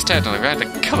being passed out around a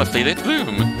colorfully lit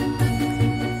room.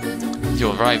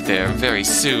 You'll arrive there very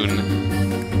soon.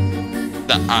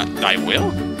 I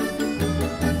will?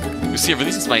 Lucia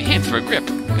releases my hand from her grip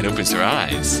and opens her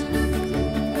eyes.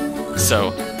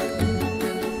 So,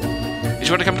 did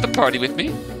you want to come to the party with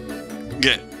me?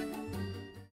 Yeah.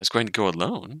 I was going to go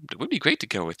alone, but it would be great to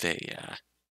go with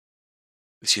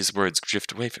Lucia's words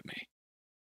drift away from me.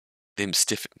 Limbs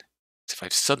stiffen, as if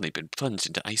I've suddenly been plunged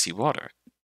into icy water.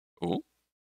 Oh?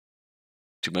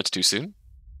 Too much too soon?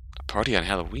 A party on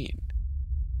Halloween?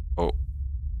 Oh.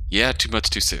 Yeah, too much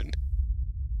too soon.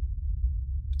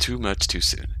 Too much too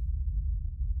soon.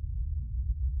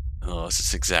 Oh, this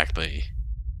is exactly...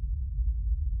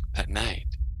 that night.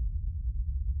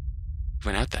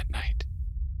 We went out that night.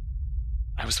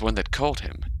 I was the one that called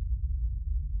him.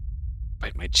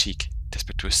 Bite my cheek,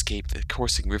 desperate to escape the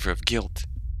coursing river of guilt.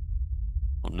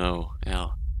 Oh no,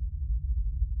 Elle.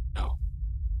 No.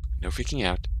 No freaking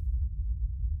out.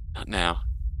 Not now.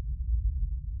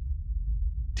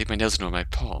 Dig my nails into my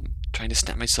palm, trying to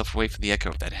snap myself away from the echo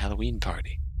of that Halloween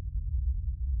party.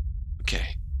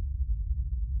 Okay.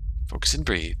 Focus and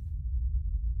breathe.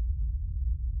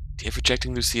 Dear,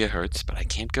 rejecting Lucia hurts, but I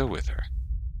can't go with her.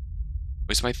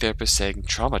 Where's my therapist saying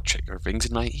trauma trigger rings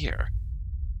in my ear?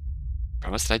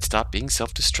 Promised that I'd stop being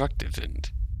self-destructive and...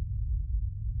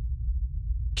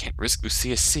 Can't risk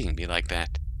Lucia seeing me like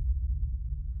that.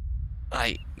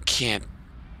 I can't.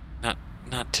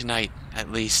 Not tonight,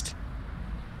 at least.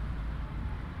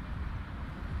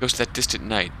 Goes to that distant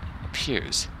night,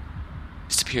 appears,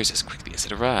 disappears as quickly as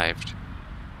it arrived.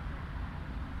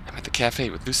 I'm at the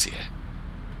cafe with Lucia.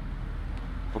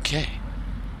 Okay.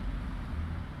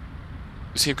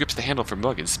 Lucia grips the handle of her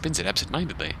mug and spins it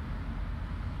absent-mindedly.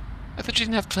 I thought you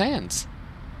didn't have plans.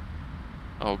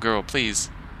 Oh, girl,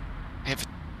 please. I have a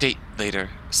date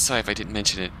later. Sorry if I didn't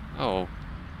mention it. Oh.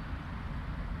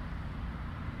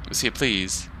 Lucia,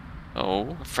 please.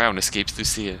 Oh, a frown escapes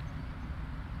Lucia.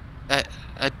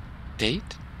 A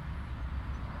date?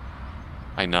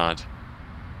 I nod.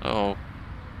 Oh.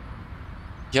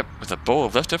 Yep, with a bowl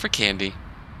of leftover candy.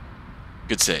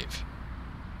 Good save.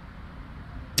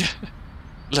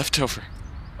 Leftover.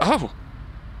 Oh!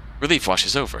 Relief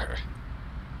washes over her.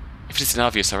 If it isn't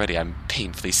obvious already, I'm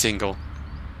painfully single.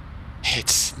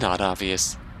 It's not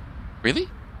obvious. Really?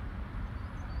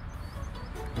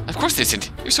 Of course it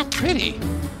isn't. You're so pretty.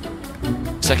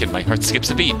 Second, my heart skips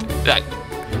a beat.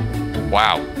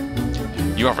 Wow.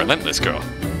 You are relentless, girl.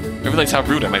 I realize how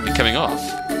rude I might be coming off.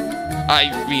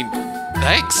 I mean,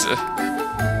 thanks.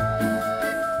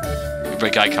 We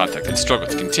break eye contact and struggle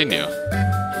to continue.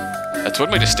 That's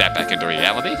one way to snap back into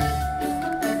reality.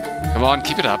 Come on,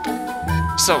 keep it up.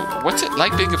 So, what's it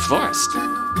like being a florist?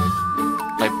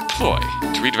 My ploy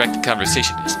to redirect the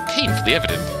conversation is painfully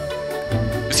evident.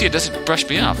 Lucia doesn't brush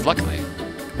me off, luckily.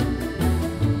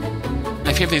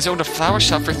 My family has owned a flower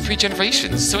shop for 3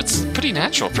 generations, so it's pretty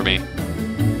natural for me.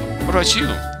 What about you?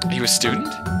 Are you a student?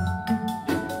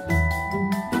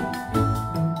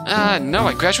 No,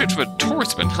 I graduated from a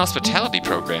tourism and hospitality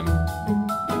program.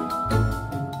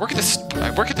 I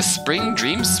work at the Spring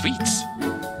Dream Suites.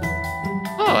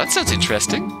 Oh, that sounds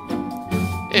interesting.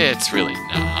 It's really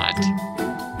not.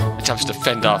 My job's to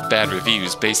fend off bad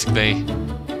reviews, basically.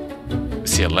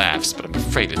 Lucia laughs, but I'm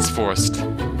afraid it's forced. Do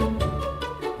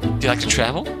you like to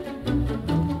travel?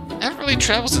 I haven't really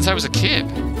traveled since I was a kid.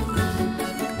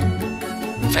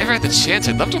 If I ever had the chance,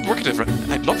 I'd love to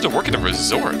work at a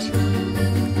resort.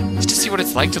 Just to see what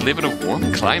it's like to live in a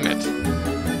warm climate.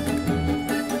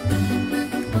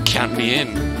 Count me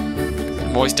in.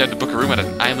 I'm always down to book a room at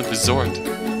an island resort.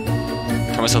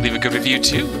 Promise I'll leave a good review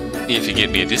too, if you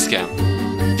get me a discount.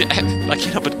 I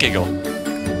can't help but giggle.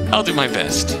 I'll do my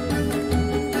best.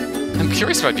 I'm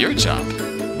curious about your job.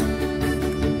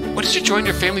 What did you join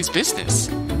your family's business?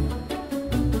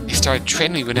 They started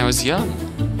training me when I was young.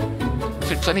 I've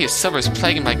had plenty of summers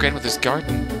playing in my grandmother's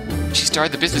garden. She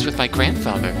started the business with my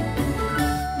grandfather.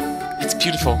 It's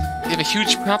beautiful. They have a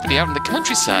huge property out in the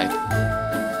countryside.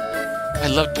 I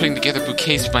loved putting together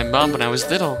bouquets for my mom when I was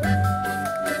little.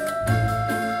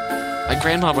 My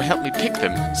grandma would help me pick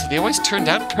them, so they always turned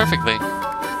out perfectly.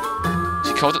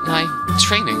 She called it my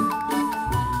training.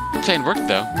 The plan worked,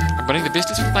 though. I'm running the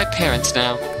business with my parents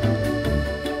now.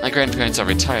 My grandparents are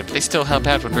retired, but they still help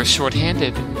out when we're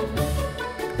short-handed.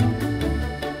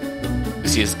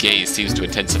 Lucia's gaze seems to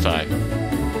intensify.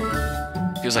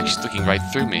 Feels like she's looking right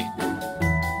through me.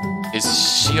 Is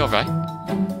she alright?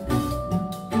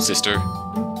 Sister.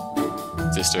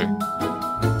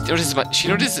 She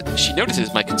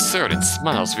notices my concern and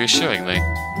smiles reassuringly.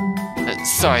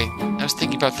 Sorry, I was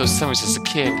thinking about those summers as a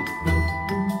kid.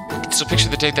 I can still picture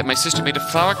the day that my sister made a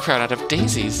flower crown out of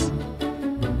daisies.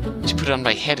 She put it on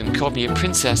my head and called me a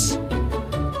princess.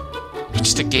 It was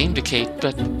just a game to Kate,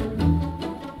 but...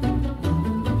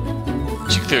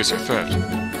 She clears her throat.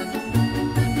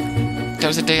 That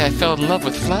was the day I fell in love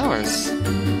with flowers.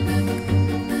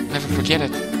 Never forget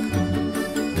it.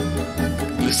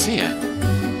 Lucia.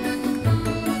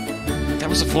 That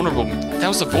was a vulnerable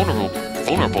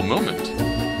moment.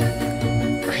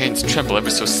 Her hands tremble ever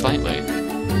so slightly.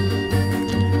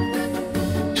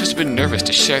 She must have been nervous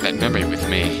to share that memory with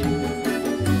me.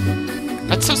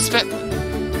 That's so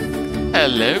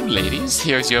Hello, ladies.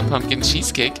 Here's your pumpkin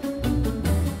cheesecake.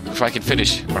 Before I can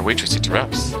finish, our waitress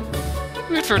interrupts.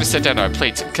 We prefer to set down our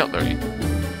plates and cutlery.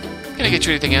 Can I get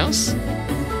you anything else?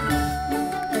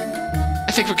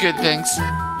 I think we're good, thanks.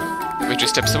 The waitress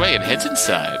steps away and heads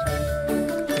inside.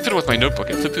 I fiddle with my notebook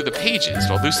and flip through the pages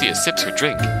while Lucia sips her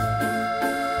drink.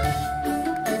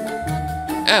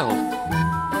 Elle,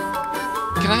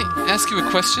 can I ask you a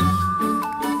question?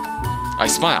 I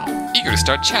smile, eager to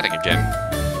start chatting again.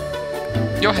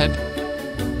 Go ahead.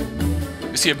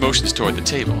 Lucia motions toward the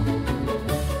table.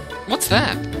 What's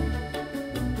that?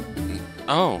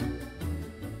 Oh.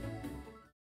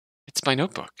 It's my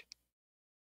notebook.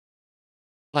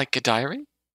 Like a diary?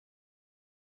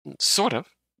 Sort of.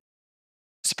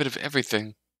 It's a bit of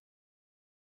everything.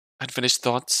 Unfinished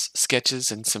thoughts,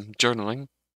 sketches, and some journaling.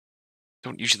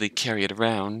 Don't usually carry it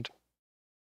around.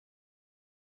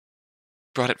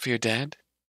 Brought it for your dad?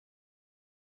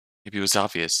 Maybe it was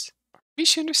obvious. Maybe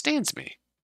she understands me.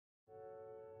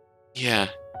 Yeah,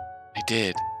 I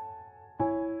did.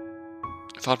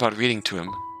 I thought about reading to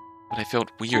him, but I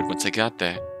felt weird once I got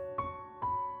there.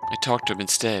 I talked to him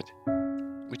instead,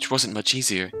 which wasn't much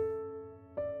easier.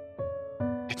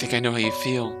 I think I know how you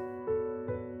feel.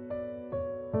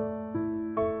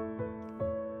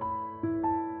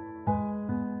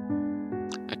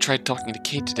 I tried talking to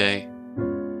Kate today,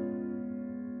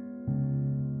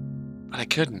 but I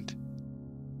couldn't.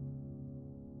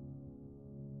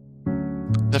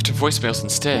 Left her voicemails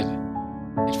instead.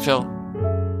 It felt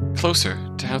closer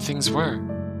to how things were.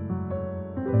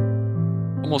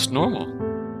 Almost normal.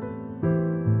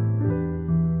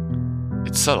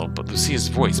 It's subtle, but Lucia's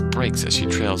voice breaks as she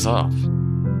trails off.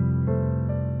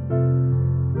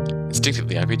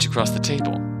 Instinctively, I reach across the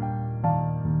table.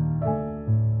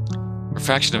 For a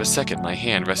fraction of a second, my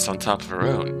hand rests on top of her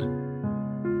own.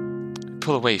 I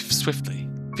pull away swiftly,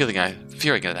 fearing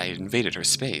that I had invaded her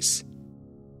space.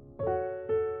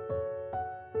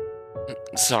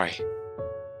 Sorry.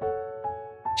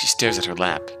 She stares at her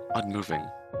lap, unmoving.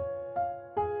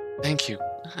 Thank you.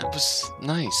 That was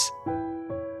nice.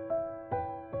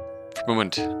 For a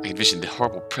moment, I envisioned the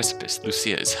horrible precipice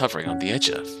Lucia is hovering on the edge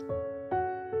of.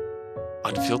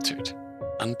 Unfiltered,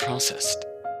 unprocessed,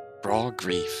 raw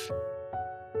grief.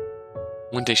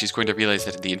 One day she's going to realize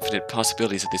that in the infinite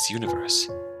possibilities of this universe,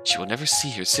 she will never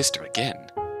see her sister again.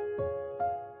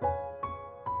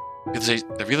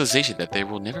 The realization that there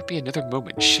will never be another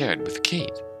moment shared with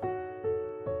Kate.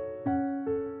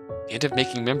 The end of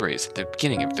making memories at the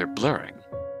beginning of their blurring.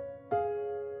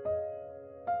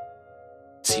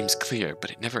 It seems clear,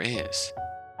 but it never is.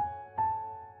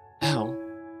 Elle?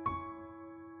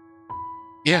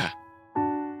 Yeah.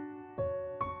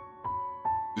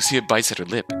 Lucia bites at her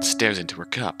lip and stares into her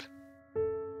cup.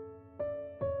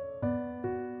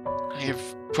 I have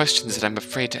questions that I'm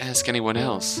afraid to ask anyone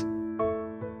else.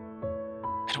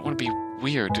 I don't want to be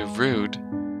weird or rude.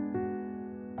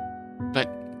 But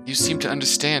you seem to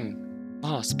understand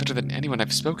loss better than anyone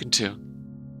I've spoken to.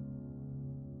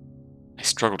 I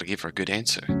struggle to give her a good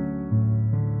answer.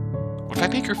 What if I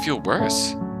make her feel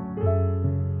worse?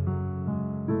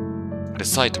 I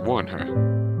decide to warn her.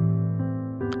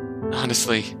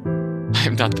 Honestly, I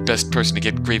am not the best person to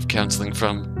get grief counseling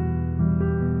from.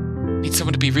 I need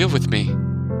someone to be real with me.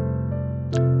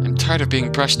 I'm tired of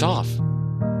being brushed off.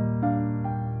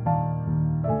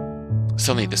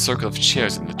 Suddenly, the circle of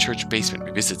chairs in the church basement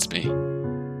revisits me.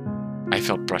 I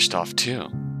felt brushed off too.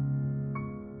 It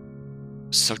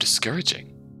was so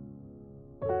discouraging.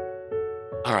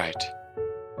 Alright.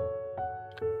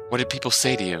 What did people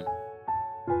say to you?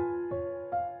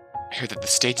 I heard that the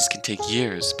stages can take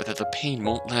years, but that the pain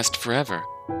won't last forever.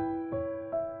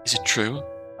 Is it true?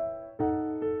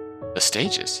 The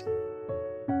stages?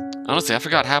 Honestly, I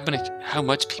forgot how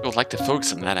much people like to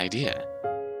focus on that idea.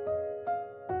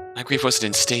 My grief wasn't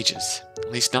in stages,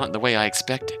 at least not in the way I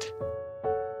expected.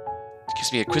 It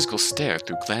gives me a quizzical stare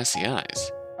through glassy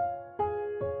eyes.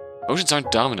 Emotions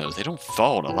aren't dominoes, they don't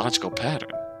fall in a logical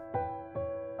pattern.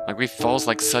 My grief falls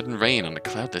like sudden rain on a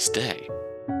cloudless day.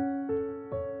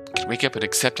 I can wake up in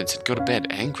acceptance and go to bed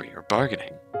angry or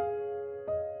bargaining.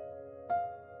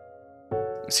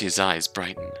 I see his eyes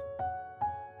brighten.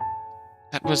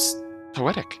 That was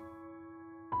poetic.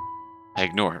 I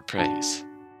ignore her praise.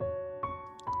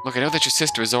 Look, I know that your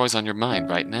sister is always on your mind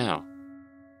right now.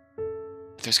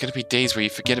 But there's going to be days where you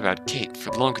forget about Kate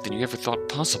for longer than you ever thought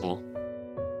possible.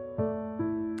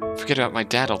 Forget about my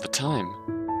dad all the time.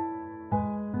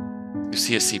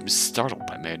 Lucia seems startled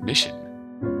by my admission.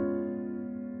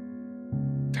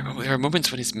 There are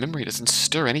moments when his memory doesn't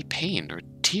stir any pain or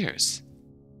tears.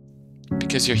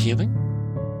 Because you're healing?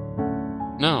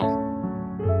 No.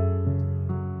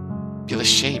 Feel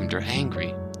ashamed or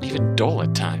angry, even dull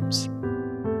at times.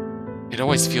 It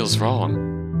always feels wrong.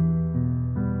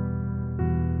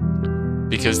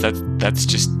 Because that's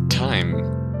just time,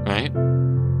 right?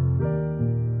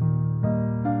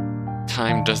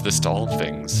 Time does this to all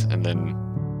things, and then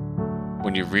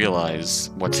when you realize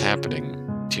what's happening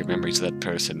to your memories of that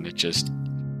person, it just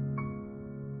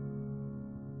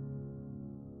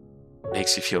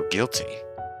makes you feel guilty.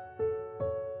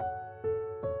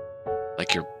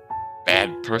 Like you're a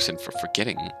bad person for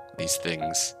forgetting these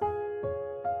things.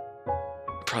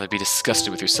 You'd probably be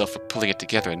disgusted with yourself for pulling it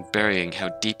together and burying how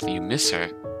deeply you miss her.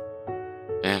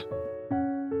 Yeah.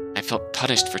 I felt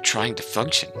punished for trying to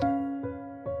function.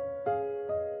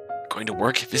 Going to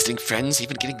work, visiting friends,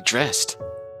 even getting dressed.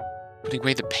 Putting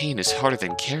away the pain is harder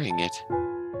than carrying it.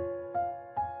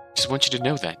 Just want you to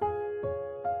know that.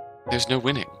 There's no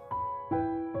winning.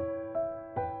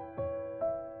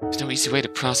 There's no easy way to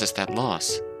process that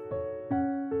loss.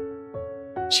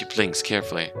 She blinks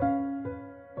carefully.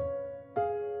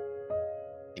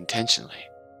 Intentionally.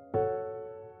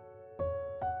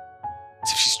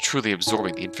 As if she's truly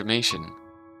absorbing the information.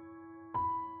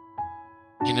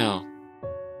 You know,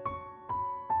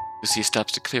 Lucia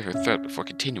stops to clear her throat before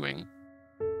continuing.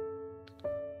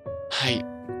 I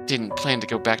didn't plan to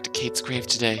go back to Kate's grave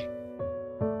today.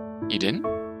 You didn't?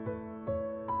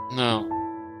 No.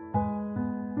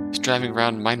 I was driving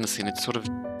around mindlessly and it sort of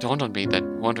dawned on me that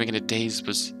wandering in a daze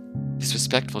was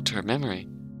disrespectful to her memory.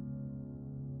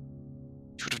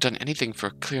 She would have done anything for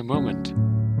a clear moment.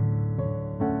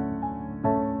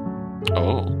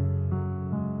 Oh.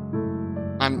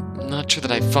 I'm not sure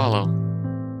that I follow.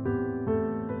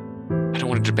 I don't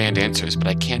want to demand answers, but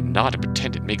I can't nod and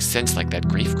pretend it makes sense like that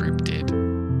grief group did.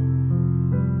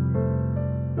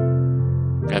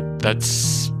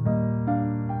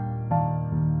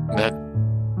 That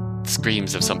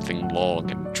screams of something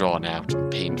long and drawn out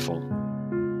and painful.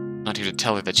 I'm not here to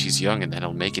tell her that she's young and that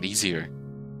it'll make it easier.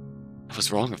 I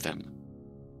was wrong of them.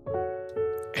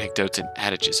 Anecdotes and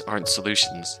adages aren't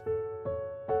solutions.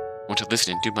 I want to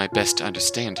listen and do my best to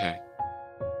understand her.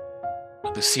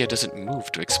 But Lucia doesn't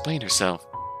move to explain herself.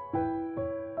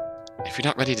 If you're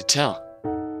not ready to tell...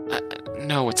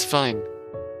 no, it's fine.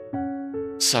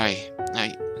 Sorry,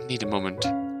 I need a moment.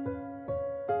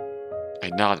 I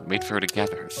nod and wait for her to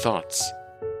gather her thoughts.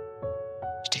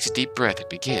 She takes a deep breath and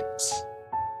begins.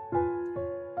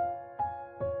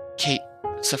 Kate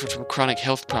suffered from chronic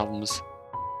health problems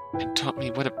and taught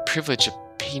me what a privilege a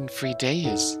pain-free day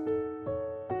is.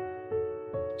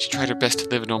 She tried her best to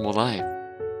live a normal life,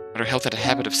 but her health had a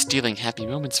habit of stealing happy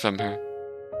moments from her.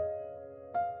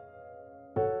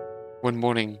 One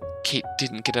morning, Kate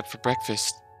didn't get up for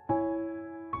breakfast.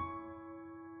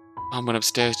 Mom went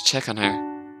upstairs to check on her.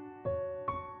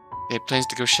 They had plans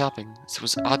to go shopping, so it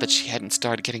was odd that she hadn't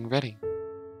started getting ready.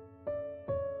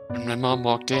 When my mom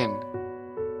walked in,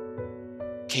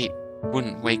 Kate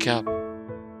wouldn't wake up.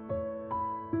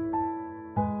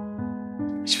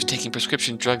 She was taking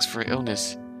prescription drugs for her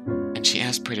illness, and she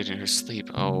aspirated in her sleep.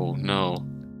 Oh, no.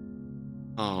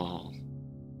 Oh.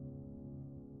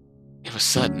 It was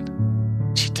sudden.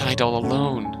 She died all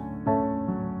alone.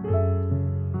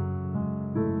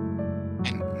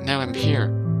 And now I'm here,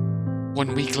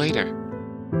 1 week later,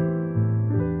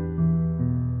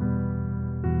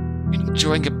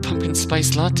 enjoying a pumpkin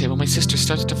spice latte while my sister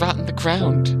starts to rot in the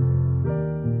ground.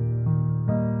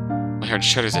 My heart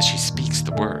shudders as she speaks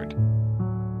the word.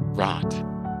 Rot.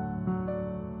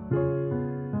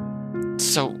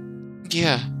 So,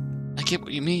 yeah, I get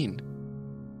what you mean.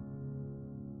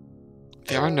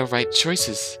 There are no right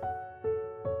choices.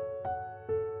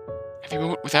 Every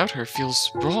moment without her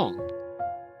feels wrong.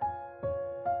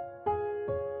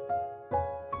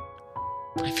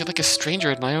 I feel like a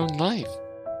stranger in my own life.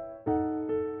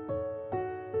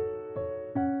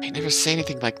 I never say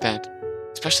anything like that,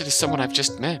 especially to someone I've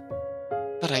just met.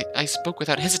 But I spoke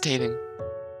without hesitating.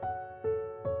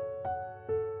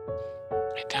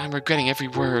 And now I'm regretting every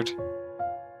word.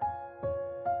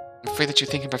 I'm afraid that you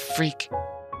think I'm a freak.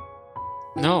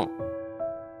 No.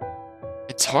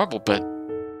 It's horrible, but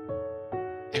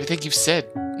everything you've said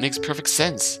makes perfect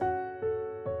sense.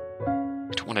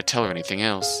 I don't want to tell her anything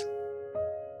else.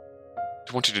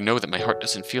 I want her to know that my heart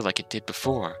doesn't feel like it did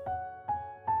before.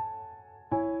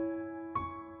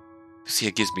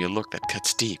 Lucia gives me a look that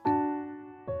cuts deep.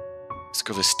 This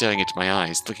girl is staring into my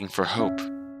eyes, looking for hope.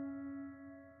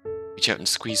 Reach out and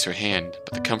squeeze her hand,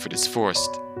 but the comfort is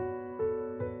forced.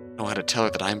 I know how to tell her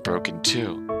that I'm broken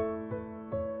too.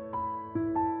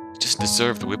 She doesn't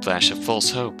deserve the whiplash of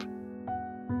false hope. I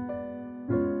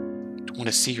don't want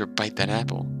to see her bite that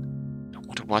apple. I don't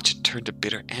want to watch it turn to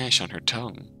bitter ash on her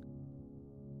tongue.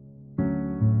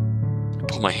 I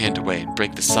pull my hand away and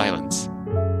break the silence.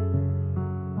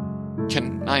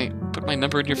 Can I put my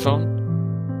number in your phone?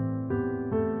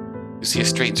 Lucia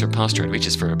straightens her posture and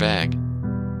reaches for her bag.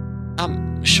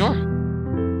 Sure.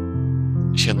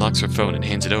 She unlocks her phone and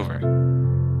hands it over.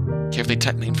 Carefully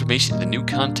type my information in the new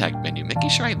contact menu, making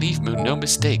sure I leave no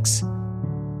mistakes.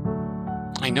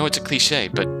 I know it's a cliche,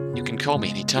 but you can call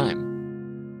me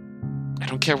anytime. I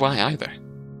don't care why either.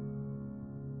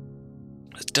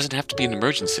 It doesn't have to be an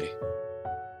emergency.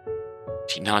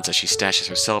 She nods as she stashes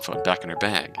her cell phone back in her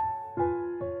bag.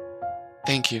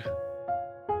 Thank you.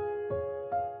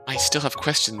 I still have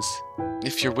questions,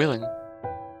 if you're willing.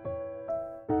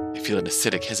 I feel an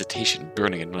acidic hesitation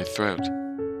burning in my throat.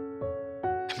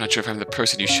 I'm not sure if I'm the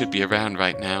person you should be around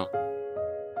right now.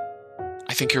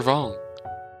 I think you're wrong.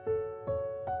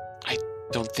 I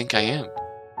don't think I am.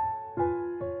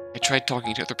 I tried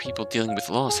talking to other people dealing with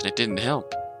loss and it didn't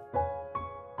help.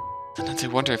 Sometimes I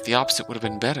wonder if the opposite would have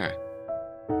been better.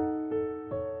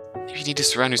 Maybe you need to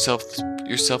surround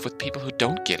yourself with people who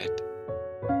don't get it.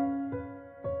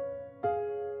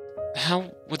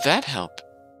 How would that help?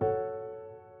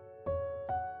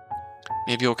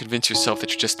 Maybe you'll convince yourself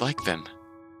that you're just like them.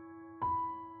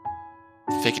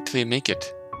 Fake it till you make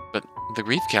it, but the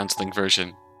grief counseling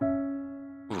version.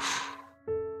 Oof.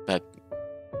 That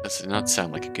does not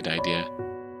sound like a good idea.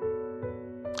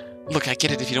 Look, I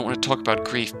get it if you don't want to talk about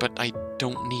grief, but I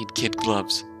don't need kid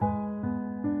gloves.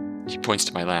 She points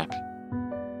to my lap.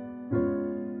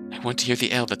 I want to hear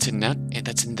the Elle that's in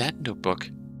that notebook.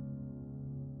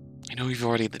 I know you've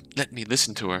already let me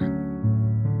listen to her.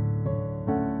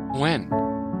 When?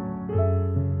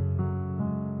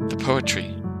 The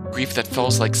poetry. Grief that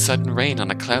falls like sudden rain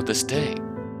on a cloudless day.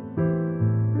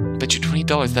 I bet you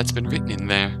 $20 that's been written in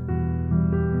there.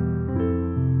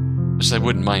 Much as I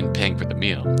wouldn't mind paying for the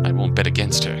meal, I won't bet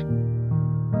against her.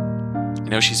 I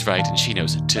know she's right, and she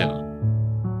knows it too.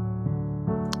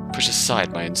 Push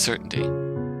aside my uncertainty.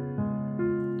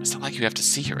 It's not like you have to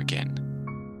see her again.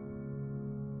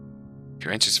 If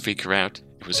your answers freak her out,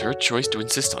 it was her choice to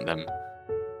insist on them.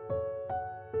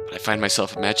 But I find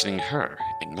myself imagining her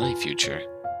in my future.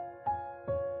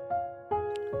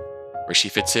 Where she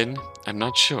fits in, I'm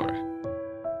not sure.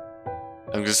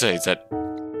 I'm gonna say, is that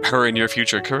her in your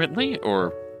future currently,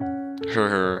 or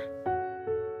her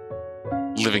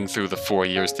living through the 4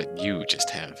 years that you've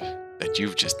just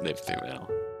lived through, Elle?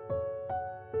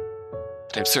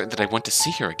 But I'm certain that I want to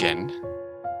see her again.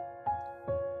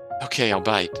 Okay, I'll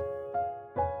bite.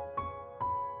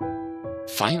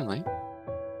 Finally.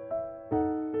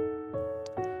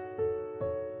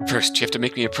 First, you have to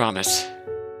make me a promise.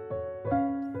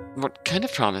 What kind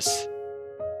of promise?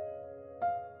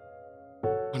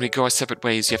 When we go our separate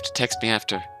ways, you have to text me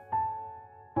after.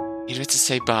 You have to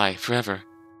say bye forever.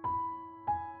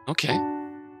 Okay.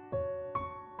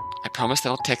 I promise that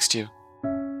I'll text you.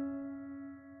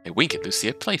 I wink at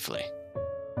Lucia playfully.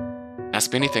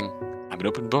 Ask me anything. I'm an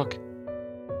open book.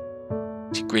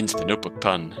 She grins at the notebook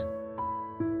pun.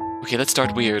 Okay, let's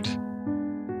start weird.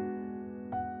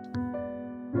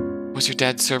 Was your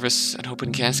dad's service an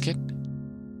open casket?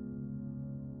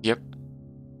 Yep.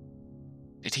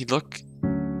 Did he look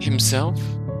himself?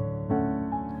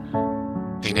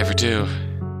 They never do.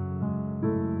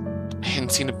 I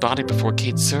hadn't seen a body before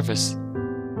Kate's service.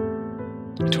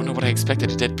 I don't know what I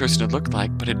expected a dead person to look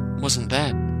like, but it wasn't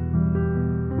that.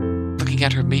 Looking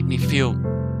at her made me feel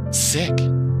sick.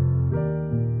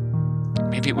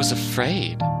 Maybe it was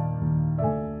afraid.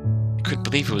 I couldn't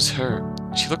believe it was her.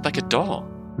 She looked like a doll.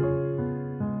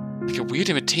 Like a weird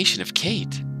imitation of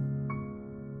Kate.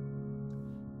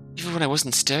 Even when I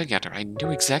wasn't staring at her, I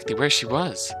knew exactly where she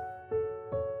was.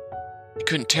 I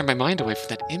couldn't tear my mind away from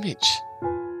that image.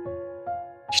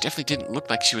 She definitely didn't look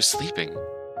like she was sleeping.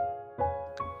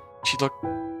 She looked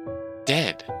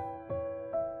dead.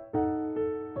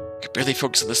 I could barely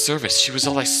focus on the service. She was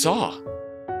all I saw.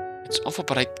 It's awful,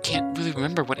 but I can't really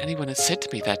remember what anyone had said to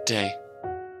me that day.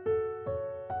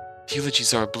 The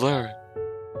eulogies are a blur.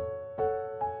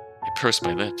 I pursed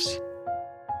my lips.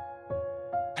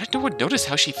 How did no one notice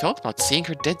how she felt about seeing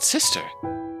her dead sister?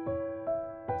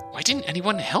 Why didn't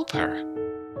anyone help her?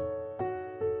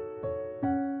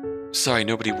 Sorry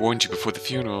nobody warned you before the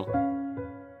funeral.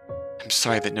 I'm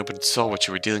sorry that nobody saw what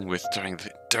you were dealing with during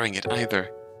it either.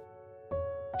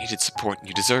 You needed support and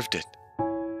you deserved it.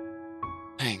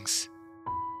 Thanks.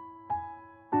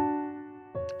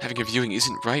 Having a viewing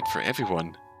isn't right for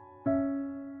everyone.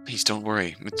 Please don't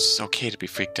worry, it's okay to be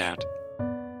freaked out.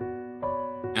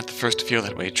 You're not the first to feel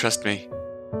that way, trust me.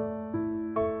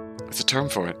 There's a term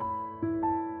for it.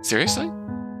 Seriously?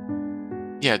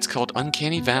 Yeah, it's called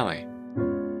Uncanny Valley.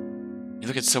 You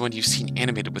look at someone you've seen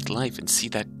animated with life and see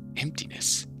that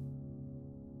emptiness.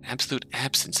 An absolute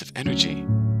absence of energy.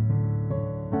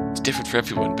 It's different for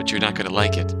everyone, but you're not going to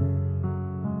like it.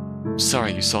 I'm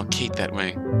sorry you saw Kate that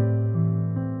way.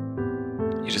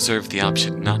 You deserve the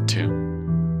option not to.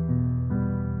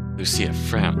 Lucia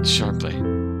frowned sharply.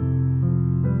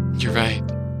 You're right.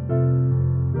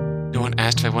 No one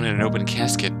asked if I wanted an open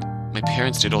casket. My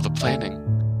parents did all the planning.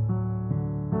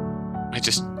 I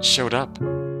just showed up.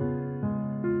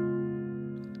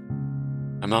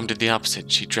 My mom did the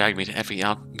opposite. She dragged me to every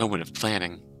moment of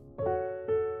planning.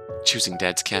 Choosing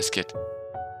Dad's casket.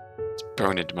 It's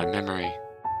burned into my memory.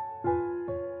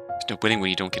 There's no winning when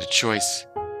you don't get a choice.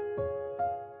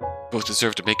 We both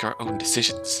deserve to make our own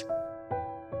decisions.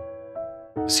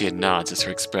 Lucia nods as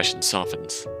her expression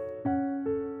softens.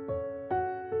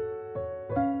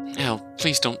 Elle,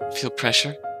 please don't feel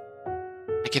pressure.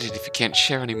 I get it if you can't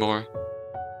share anymore.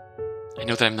 I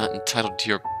know that I'm not entitled to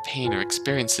your pain or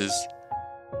experiences,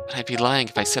 but I'd be lying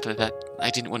if I said that I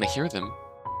didn't want to hear them.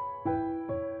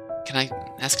 Can I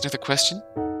ask another question?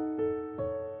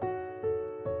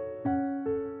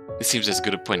 This seems as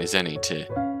good a point as any to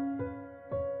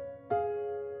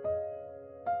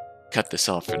cut this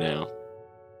off for now.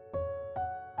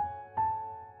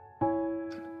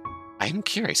 I am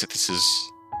curious if this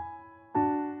is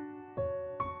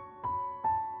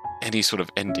any sort of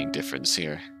ending difference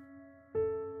here.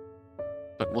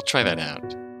 But we'll try that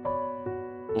out.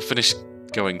 We'll finish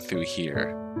going through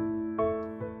here,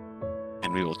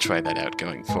 and we will try that out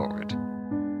going forward.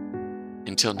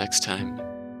 Until next time,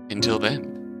 until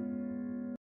then.